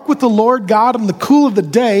woman walk with the Lord God in the cool of the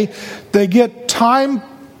day. They get time,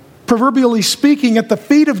 proverbially speaking, at the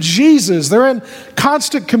feet of Jesus. They're in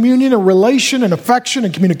constant communion and relation and affection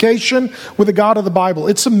and communication with the God of the Bible.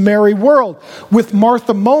 It's a merry world with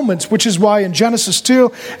Martha moments, which is why in Genesis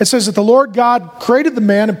 2, it says that the Lord God created the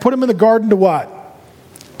man and put him in the garden to what?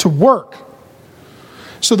 To work.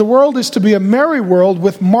 So the world is to be a merry world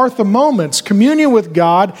with Martha moments, communion with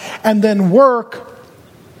God, and then work.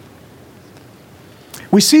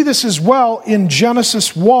 We see this as well in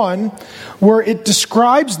Genesis 1, where it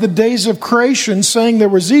describes the days of creation, saying there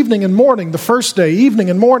was evening and morning, the first day, evening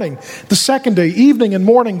and morning, the second day, evening and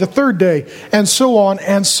morning, the third day, and so on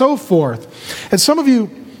and so forth. And some of you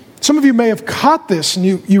may have caught this, and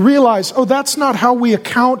you realize, oh, that's not how we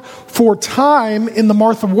account for time in the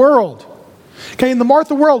Martha world. Okay, in the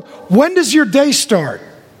Martha world, when does your day start?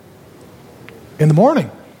 In the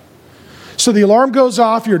morning. So the alarm goes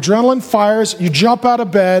off, your adrenaline fires, you jump out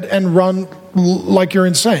of bed and run like you're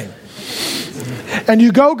insane. And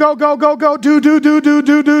you go, do.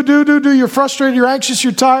 You're frustrated, you're anxious,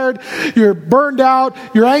 you're tired, you're burned out,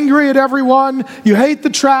 you're angry at everyone, you hate the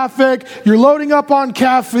traffic, you're loading up on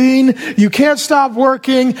caffeine, you can't stop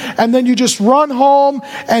working, and then you just run home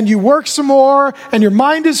and you work some more and your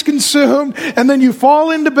mind is consumed, and then you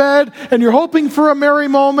fall into bed and you're hoping for a merry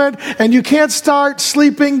moment and you can't start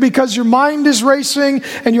sleeping because your mind is racing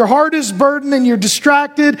and your heart is burdened and you're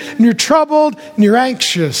distracted and you're troubled and you're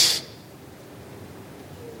anxious.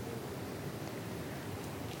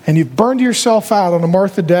 And you've burned yourself out on a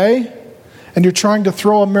Martha day, and you're trying to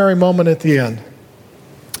throw a merry moment at the end.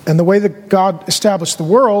 And the way that God established the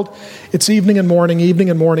world, it's evening and morning, evening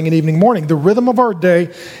and morning, and evening and morning. The rhythm of our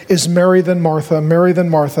day is Mary then Martha, Mary then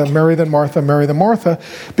Martha, Mary then Martha, Mary then Martha.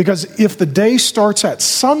 Because if the day starts at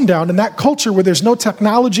sundown, in that culture where there's no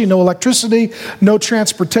technology, no electricity, no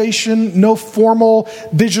transportation, no formal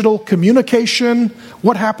digital communication,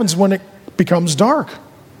 what happens when it becomes dark?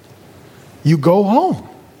 You go home.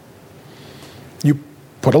 You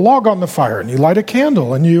put a log on the fire and you light a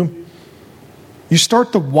candle and you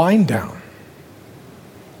start the wind down.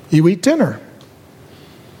 You eat dinner.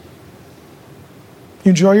 You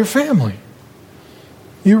enjoy your family.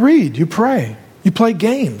 You read, you pray, you play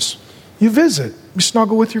games, you visit, you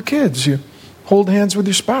snuggle with your kids, you hold hands with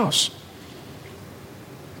your spouse.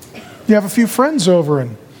 You have a few friends over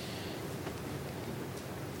and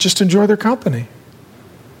just enjoy their company.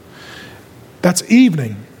 That's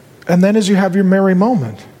evening. And then as you have your merry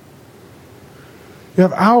moment, you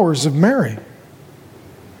have hours of merry.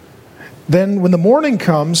 Then when the morning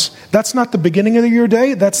comes, that's not the beginning of your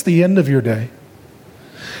day, that's the end of your day.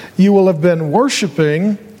 You will have been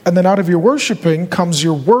worshiping, and then out of your worshiping comes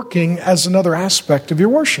your working as another aspect of your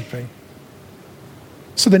worshiping.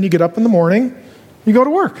 So then you get up in the morning, you go to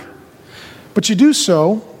work. But you do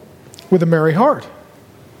so with a merry heart.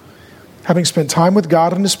 Having spent time with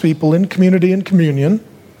God and His people in community and communion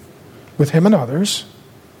with Him and others.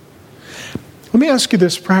 Let me ask you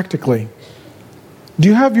this practically. Do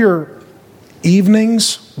you have your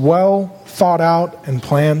evenings well thought out and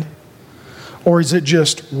planned? Or is it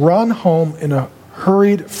just run home in a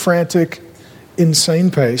hurried, frantic,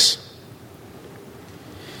 insane pace?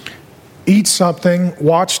 Eat something,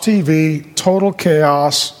 watch TV, total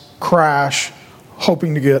chaos, crash,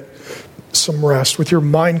 hoping to get some rest with your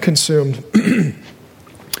mind consumed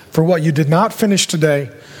for what you did not finish today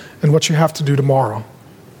and what you have to do tomorrow?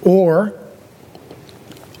 Or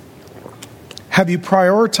have you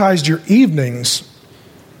prioritized your evenings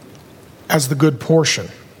as the good portion?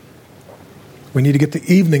 We need to get the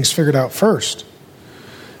evenings figured out first.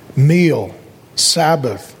 Meal,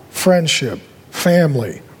 Sabbath, friendship,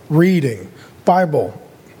 family, reading, Bible,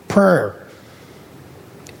 prayer,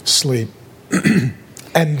 sleep.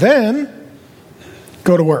 And then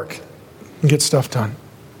go to work and get stuff done.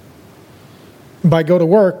 By go to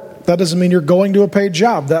work, that doesn't mean you're going to a paid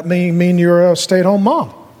job. That may mean you're a stay-at-home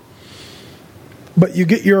mom. But you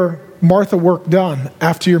get your Martha work done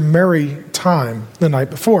after your merry time the night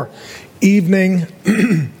before. Evening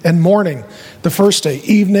and morning, the first day.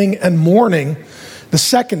 Evening and morning, the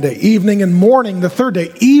second day. Evening and morning, the third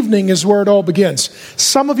day. Evening is where it all begins.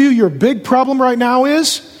 Some of you, your big problem right now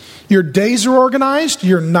is your days are organized,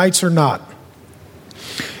 your nights are not.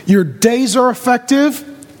 Your days are effective,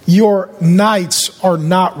 your nights are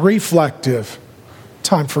not reflective.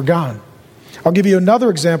 Time for God. I'll give you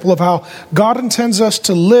another example of how God intends us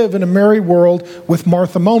to live in a merry world with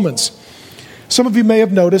Martha moments. Some of you may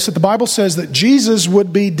have noticed that the Bible says that Jesus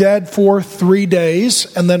would be dead for 3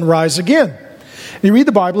 days and then rise again. And you read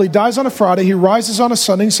the Bible, He dies on a Friday, He rises on a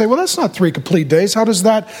Sunday, and you say, well, that's not 3 complete days. How does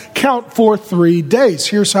that count for 3 days?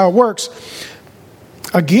 Here's how it works.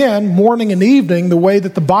 Again, morning and evening, the way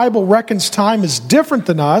that the Bible reckons time is different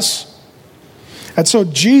than us. And so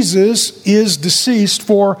Jesus is deceased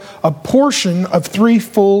for a portion of 3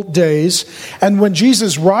 full days. And when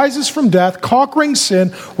Jesus rises from death, conquering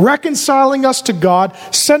sin, reconciling us to God,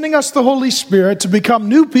 sending us the Holy Spirit to become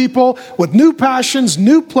new people with new passions,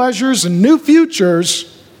 new pleasures, and new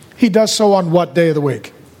futures, He does so on what day of the week?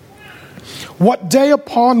 What day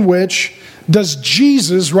upon which does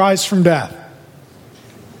Jesus rise from death?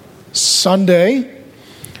 Sunday.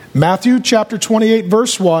 Matthew chapter 28,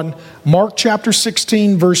 verse 1, Mark chapter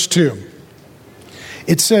 16, verse 2.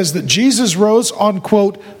 It says that Jesus rose on,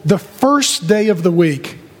 quote, the first day of the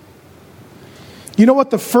week. You know what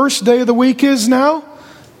the first day of the week is now?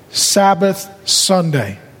 Sabbath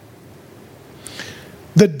Sunday.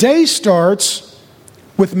 The day starts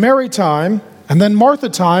with Mary time and then Martha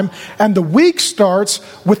time, and the week starts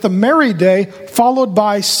with the Mary day followed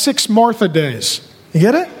by 6 Martha days. You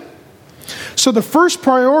get it? So the first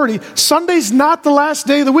priority, Sunday's not the last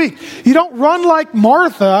day of the week. You don't run like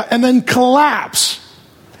Martha and then collapse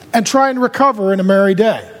and try and recover in a merry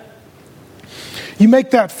day. You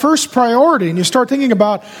make that first priority and you start thinking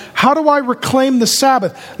about, how do I reclaim the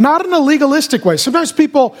Sabbath? Not in a legalistic way. Sometimes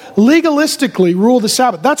people legalistically rule the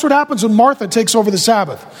Sabbath. That's what happens when Martha takes over the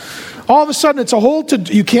Sabbath. All of a sudden it's a whole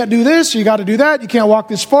you can't do this, you got to do that, you can't walk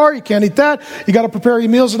this far, you can't eat that, you got to prepare your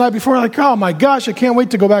meals the night before. Like, oh my gosh, I can't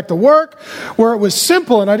wait to go back to work, where it was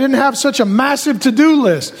simple and I didn't have such a massive to-do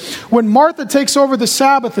list. When Martha takes over the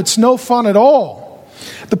Sabbath, it's no fun at all.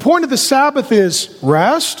 The point of the Sabbath is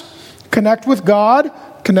rest, connect with God,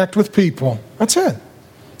 connect with people. That's it.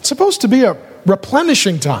 It's supposed to be a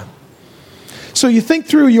replenishing time. So you think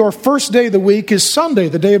through, your first day of the week is Sunday,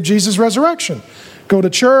 the day of Jesus' resurrection. Go to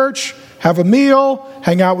church, have a meal,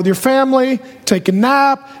 hang out with your family, take a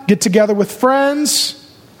nap, get together with friends.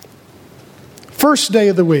 First day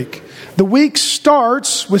of the week. The week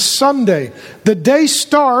starts with Sunday. The day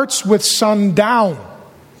starts with sundown.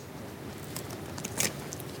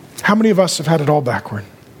 How many of us have had it all backward?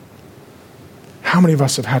 How many of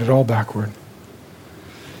us have had it all backward?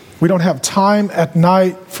 We don't have time at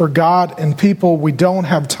night for God and people. We don't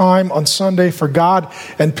have time on Sunday for God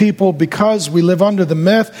and people because we live under the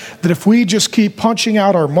myth that if we just keep punching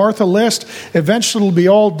out our Martha list, eventually it'll be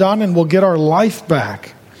all done and we'll get our life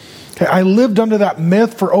back. Okay, I lived under that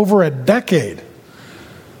myth for over a decade.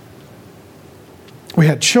 We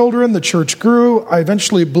had children. The church grew. I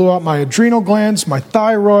eventually blew out my adrenal glands, my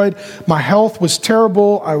thyroid. My health was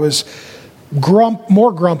terrible. I was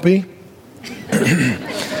more grumpy,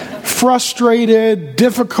 frustrated,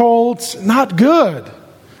 difficult, not good.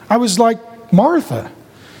 I was like Martha,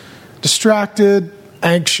 distracted,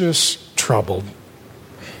 anxious, troubled.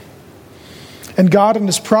 And God in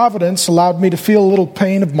His providence allowed me to feel a little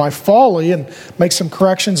pain of my folly and make some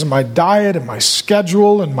corrections in my diet and my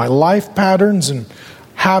schedule and my life patterns and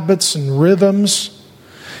habits and rhythms.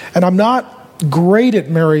 And I'm not great at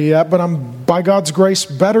Mary yet, but I'm, by God's grace,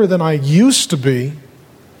 better than I used to be.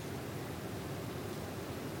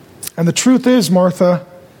 And the truth is, Martha,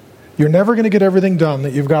 you're never going to get everything done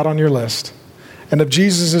that you've got on your list. And if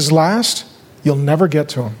Jesus is last, you'll never get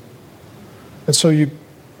to Him. And so you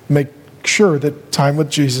make sure that time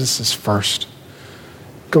with Jesus is first.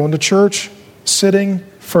 Going to church, sitting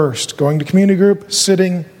first. Going to community group,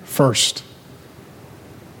 sitting first.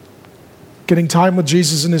 Getting time with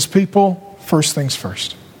Jesus and His people, first things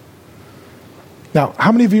first. Now,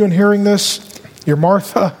 how many of you in hearing this, you're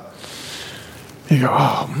Martha? You go,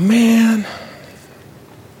 oh man.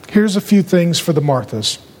 Here's a few things for the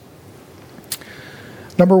Marthas.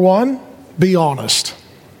 Number one, be honest.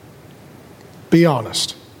 Be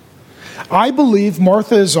honest. I believe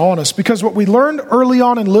Martha is honest because what we learned early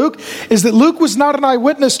on in Luke is that Luke was not an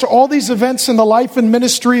eyewitness to all these events in the life and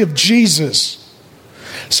ministry of Jesus.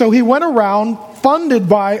 So he went around funded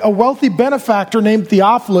by a wealthy benefactor named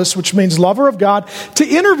Theophilus, which means lover of God, to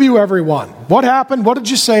interview everyone. What happened? What did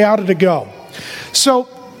you say? How did it go? So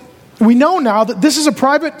we know now that this is a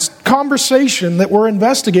private conversation that we're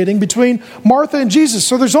investigating between Martha and Jesus.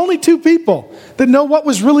 So there's only two people that know what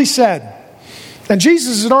was really said. And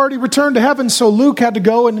Jesus had already returned to heaven, so Luke had to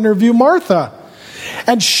go and interview Martha.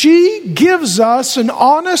 And she gives us an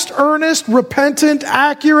honest, earnest, repentant,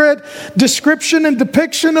 accurate description and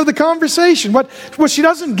depiction of the conversation. What she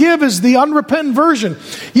doesn't give is the unrepentant version.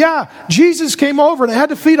 Yeah, Jesus came over and had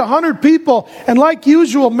to feed 100 people. And like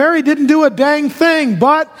usual, Mary didn't do a dang thing,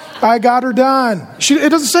 but I got her done. It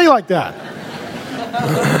doesn't say like that.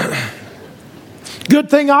 Good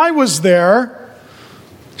thing I was there.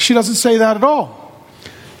 She doesn't say that at all.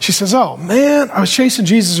 She says, oh man, I was chasing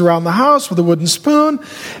Jesus around the house with a wooden spoon,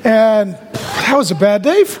 and that was a bad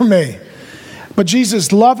day for me. But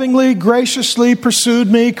Jesus lovingly, graciously pursued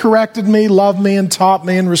me, corrected me, loved me, and taught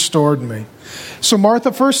me, and restored me. So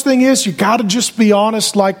Martha, first thing is, you got to just be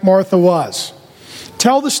honest like Martha was.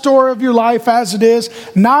 Tell the story of your life as it is,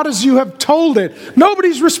 not as you have told it.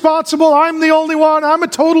 Nobody's responsible. I'm the only one. I'm a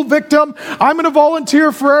total victim. I'm going to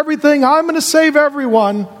volunteer for everything. I'm going to save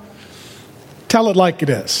everyone. Tell it like it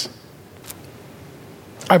is.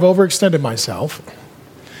 I've overextended myself.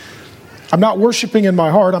 I'm not worshiping in my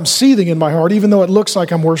heart. I'm seething in my heart, even though it looks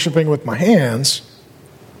like I'm worshiping with my hands.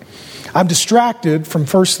 I'm distracted from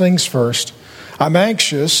first things first. I'm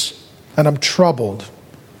anxious and I'm troubled.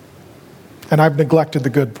 And I've neglected the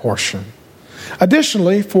good portion.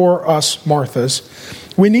 Additionally, for us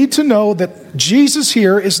Marthas, we need to know that Jesus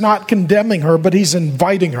here is not condemning her, but He's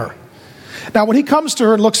inviting her. Now, when He comes to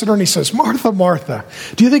her and looks at her and He says, Martha, Martha,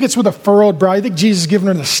 do you think it's with a furrowed brow? You think Jesus is giving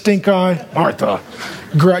her the stink eye? Martha.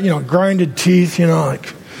 Grinded teeth,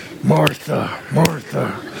 like, Martha,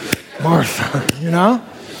 Martha, Martha,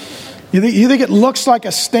 You think it looks like a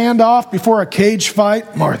standoff before a cage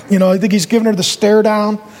fight? Martha, you think He's giving her the stare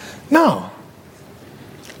down? No.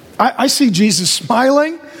 I see Jesus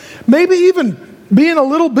smiling, maybe even being a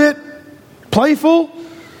little bit playful,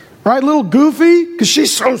 right? A little goofy, because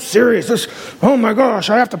she's so serious. Oh my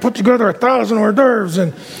gosh, I have to put together 1,000 hors d'oeuvres.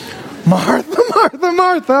 And Martha, Martha,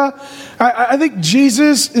 Martha. I think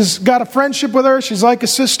Jesus has got a friendship with her. She's like a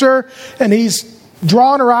sister. And He's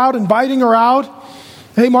drawing her out, inviting her out.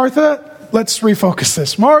 Hey, Martha, let's refocus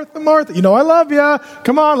this. Martha, Martha, I love you.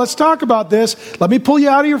 Come on, let's talk about this. Let me pull you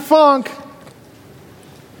out of your funk.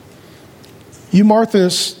 We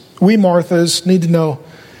Marthas need to know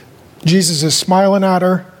Jesus is smiling at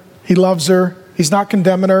her. He loves her. He's not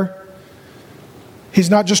condemning her. He's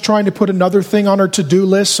not just trying to put another thing on her to-do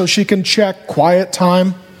list so she can check quiet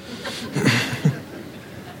time.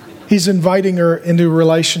 He's inviting her into a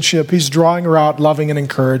relationship. He's drawing her out, loving and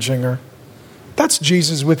encouraging her. That's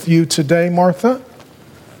Jesus with you today, Martha.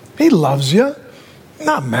 He loves you.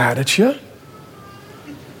 Not mad at you.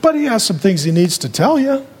 But He has some things He needs to tell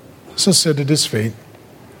you. So sit at His feet.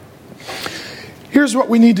 Here's what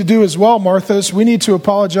we need to do as well, Marthas. We need to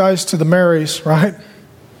apologize to the Marys, right?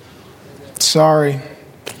 Sorry.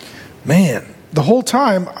 Man, the whole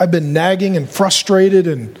time I've been nagging and frustrated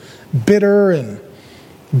and bitter and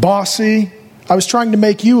bossy. I was trying to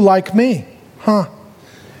make you like me.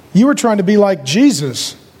 You were trying to be like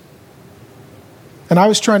Jesus. And I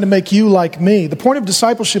was trying to make you like me. The point of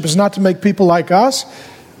discipleship is not to make people like us,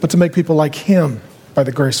 but to make people like Him by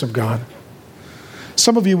the grace of God.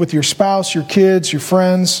 Some of you with your spouse, your kids, your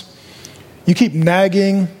friends, you keep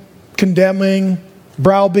nagging, condemning,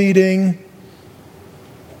 browbeating.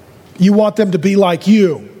 You want them to be like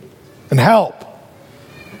you and help.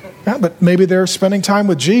 Yeah, but maybe they're spending time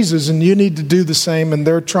with Jesus and you need to do the same, and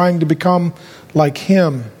they're trying to become like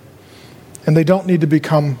Him. And they don't need to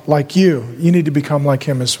become like you. You need to become like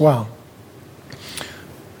Him as well.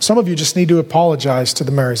 Some of you just need to apologize to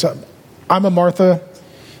the Marys. I'm a Martha.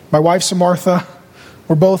 My wife's a Martha.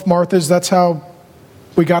 We're both Marthas. That's how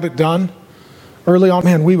we got it done. Early on,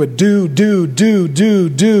 man, we would do.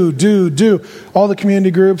 All the community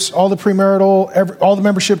groups, all the premarital, all the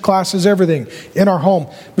membership classes, everything in our home.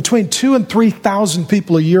 Between 2,000 and 3,000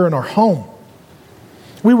 people a year in our home.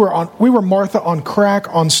 We were Martha on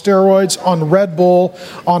crack, on steroids, on Red Bull,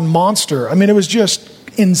 on Monster. I mean, it was just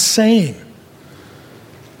insane.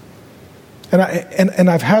 And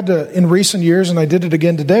I've had to, in recent years, and I did it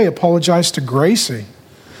again today, apologize to Gracie.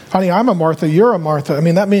 Honey, I'm a Martha, you're a Martha. I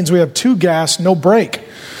mean, that means we have 2 gas, no brake.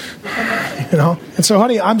 You know? And so,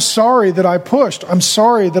 honey, I'm sorry that I pushed. I'm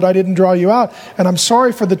sorry that I didn't draw you out. And I'm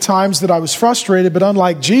sorry for the times that I was frustrated. But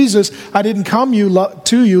unlike Jesus, I didn't come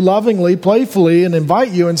to you lovingly, playfully, and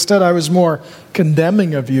invite you. Instead, I was more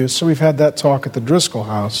condemning of you. So we've had that talk at the Driscoll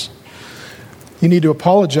house. You need to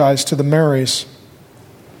apologize to the Marys.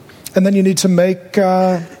 And then you need to make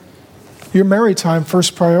your Mary time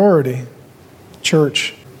first priority.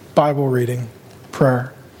 Church, Bible reading,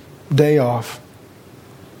 prayer, day off,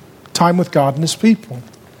 time with God and His people.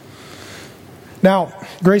 Now,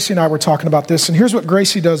 Gracie and I were talking about this, and here's what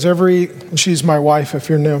Gracie does she's my wife if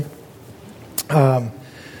you're new.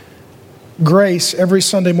 Grace, every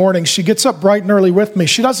Sunday morning, she gets up bright and early with me.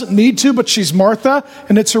 She doesn't need to, but she's Martha,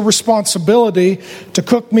 and it's her responsibility to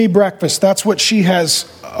cook me breakfast. That's what she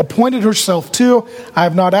has appointed herself to. I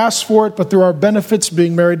have not asked for it, but there are benefits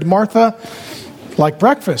being married to Martha, like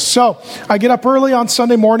breakfast. So I get up early on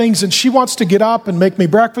Sunday mornings, and she wants to get up and make me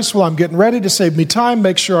breakfast while I'm getting ready to save me time,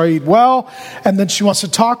 make sure I eat well. And then she wants to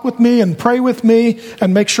talk with me and pray with me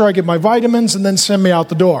and make sure I get my vitamins and then send me out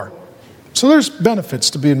the door. So there's benefits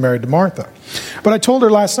to being married to Martha. But I told her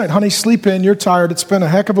last night, honey, sleep in. You're tired. It's been a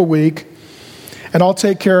heck of a week. And I'll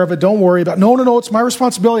take care of it. Don't worry about it. No, it's my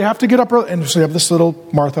responsibility. I have to get up early. And so we have this little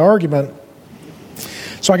Martha argument.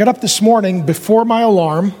 So I got up this morning before my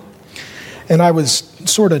alarm. And I was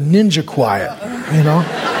sort of ninja quiet, you know.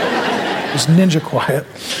 It was ninja quiet.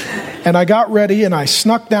 And I got ready and I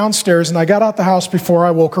snuck downstairs and I got out the house before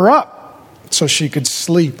I woke her up so she could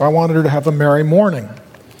sleep. I wanted her to have a merry morning.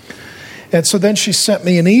 And so then she sent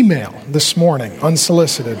me an email this morning,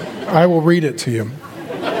 unsolicited. I will read it to you.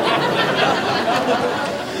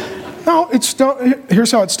 No,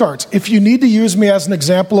 here's how it starts. If you need to use me as an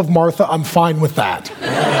example of Martha, I'm fine with that.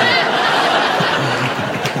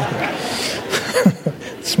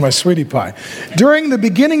 It's my sweetie pie. During the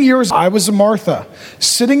beginning years, I was a Martha,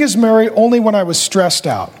 sitting as Mary only when I was stressed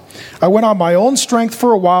out. I went on my own strength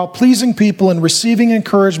for a while, pleasing people and receiving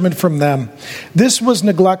encouragement from them. This was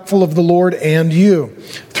neglectful of the Lord and you.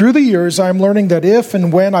 Through the years, I am learning that if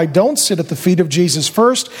and when I don't sit at the feet of Jesus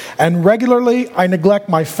first, and regularly I neglect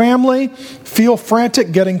my family, feel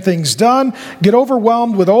frantic getting things done, get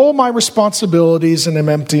overwhelmed with all my responsibilities, and am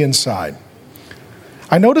empty inside.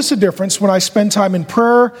 I notice a difference when I spend time in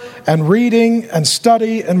prayer and reading and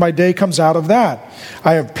study, and my day comes out of that.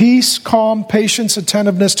 I have peace, calm, patience,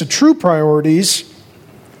 attentiveness to true priorities,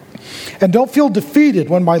 and don't feel defeated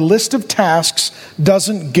when my list of tasks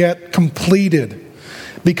doesn't get completed.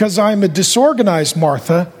 Because I'm a disorganized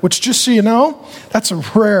Martha, which, just so you know, that's a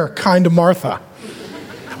rare kind of Martha.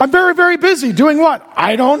 I'm very, very busy doing what?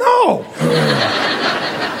 I don't know.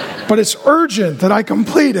 But it's urgent that I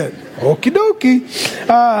complete it. Okie dokie.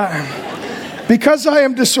 Because I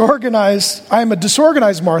am a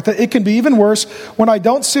disorganized Martha, it can be even worse when I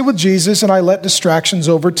don't sit with Jesus and I let distractions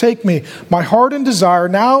overtake me. My heart and desire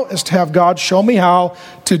now is to have God show me how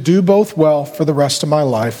to do both well for the rest of my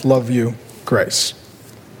life. Love you, Grace.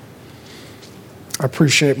 I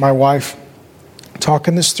appreciate my wife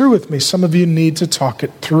talking this through with me. Some of you need to talk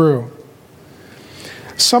it through.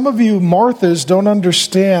 Some of you Marthas don't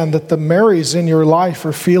understand that the Marys in your life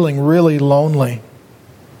are feeling really lonely.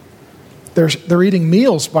 They're eating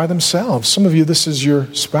meals by themselves. Some of you, this is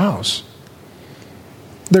your spouse.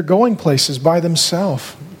 They're going places by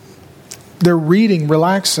themselves. They're reading,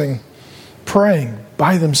 relaxing, praying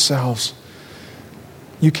by themselves.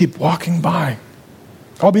 You keep walking by.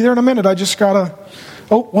 I'll be there in a minute. I just gotta,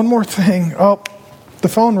 one more thing. The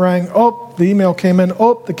phone rang. Oh, the email came in.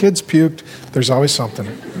 Oh, the kids puked. There's always something.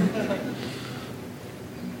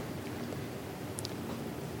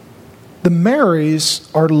 The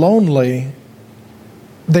Marys are lonely.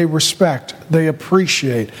 They respect. They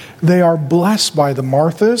appreciate. They are blessed by the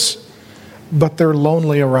Marthas, but they're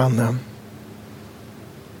lonely around them.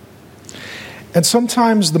 And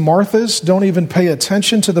sometimes the Marthas don't even pay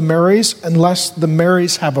attention to the Marys unless the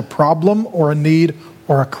Marys have a problem or a need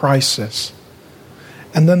or a crisis.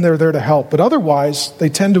 And then they're there to help. But otherwise, they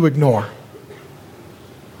tend to ignore.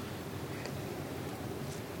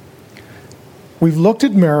 We've looked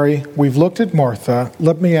at Mary. We've looked at Martha.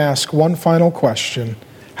 Let me ask one final question.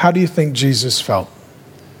 How do you think Jesus felt?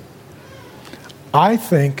 I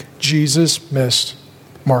think Jesus missed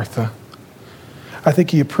Martha. I think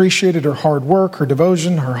he appreciated her hard work, her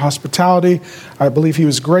devotion, her hospitality. I believe he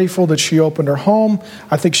was grateful that she opened her home.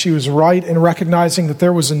 I think she was right in recognizing that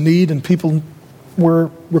there was a need and people were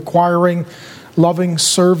requiring loving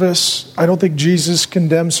service. I don't think Jesus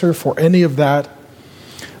condemns her for any of that.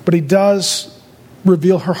 But he does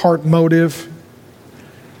reveal her heart motive,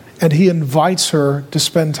 and he invites her to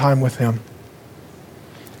spend time with him.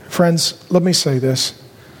 Friends, let me say this.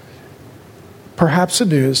 Perhaps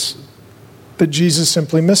it is that Jesus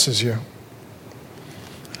simply misses you.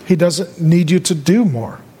 He doesn't need you to do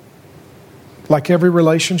more. Like every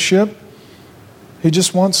relationship, he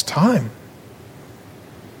just wants time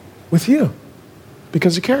with you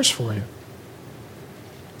because he cares for you.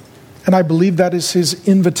 And I believe that is his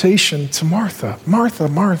invitation to Martha. Martha,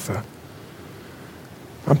 Martha,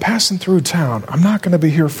 I'm passing through town. I'm not going to be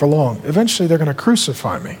here for long. Eventually they're going to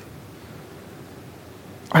crucify me.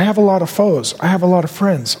 I have a lot of foes. I have a lot of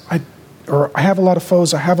friends. I have a lot of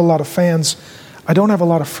foes. I have a lot of fans. I don't have a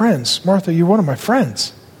lot of friends. Martha, you're one of my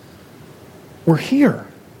friends. We're here.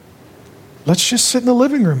 Let's just sit in the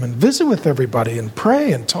living room and visit with everybody and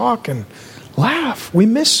pray and talk and laugh. We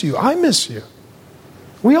miss you. I miss you.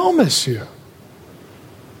 We all miss you.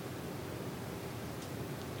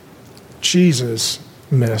 Jesus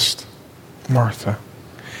missed Martha.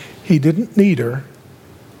 He didn't need her,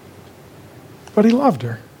 but he loved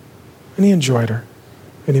her, and he enjoyed her,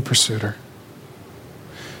 and he pursued her.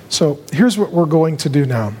 So here's what we're going to do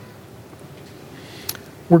now.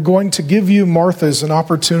 We're going to give you, Marthas, an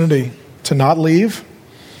opportunity to not leave.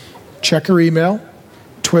 Check your email,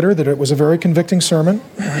 Twitter that it was a very convicting sermon.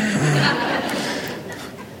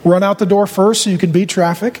 Run out the door first so you can beat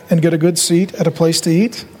traffic and get a good seat at a place to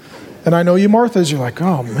eat. And I know you Marthas, you're like,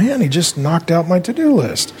 oh man, he just knocked out my to-do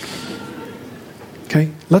list. Okay,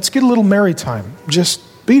 let's get a little Mary time. Just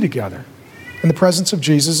be together in the presence of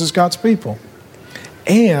Jesus as God's people.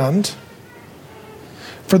 And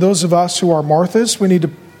for those of us who are Marthas, we need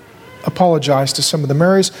to apologize to some of the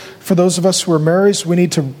Marys. For those of us who are Marys, we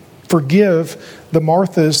need to forgive the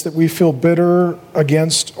Marthas that we feel bitter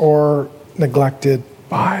against or neglected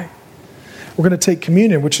by. We're going to take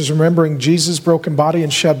communion, which is remembering Jesus' broken body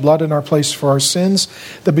and shed blood in our place for our sins.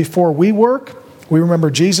 That before we work, we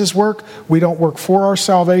remember Jesus' work. We don't work for our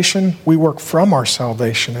salvation. We work from our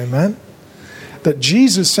salvation. Amen? That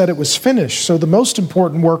Jesus said it was finished. So the most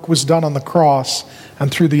important work was done on the cross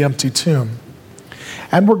and through the empty tomb.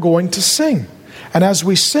 And we're going to sing. And as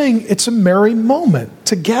we sing, it's a merry moment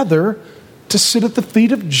together to sit at the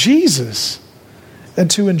feet of Jesus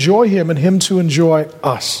and to enjoy him and him to enjoy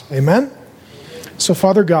us. Amen? So,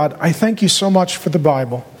 Father God, I thank you so much for the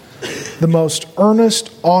Bible, the most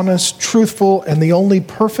earnest, honest, truthful, and the only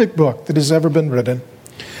perfect book that has ever been written.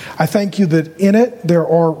 I thank you that in it there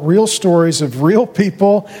are real stories of real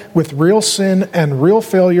people with real sin and real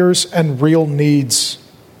failures and real needs.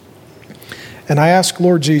 And I ask,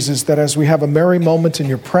 Lord Jesus, that as we have a merry moment in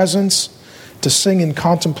your presence to sing and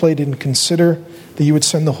contemplate and consider, that you would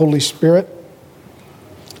send the Holy Spirit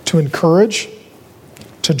to encourage,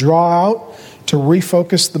 to draw out, to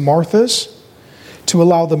refocus the Marthas, to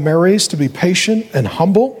allow the Marys to be patient and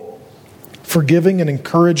humble, forgiving and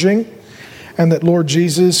encouraging, and that, Lord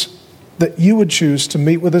Jesus, that you would choose to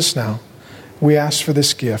meet with us now. We ask for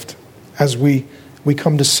this gift as we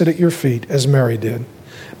come to sit at your feet as Mary did.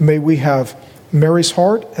 May we have Mary's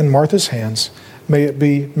heart and Martha's hands. May it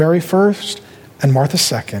be Mary first and Martha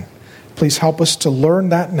second. Please help us to learn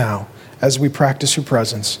that now as we practice your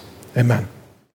presence. Amen.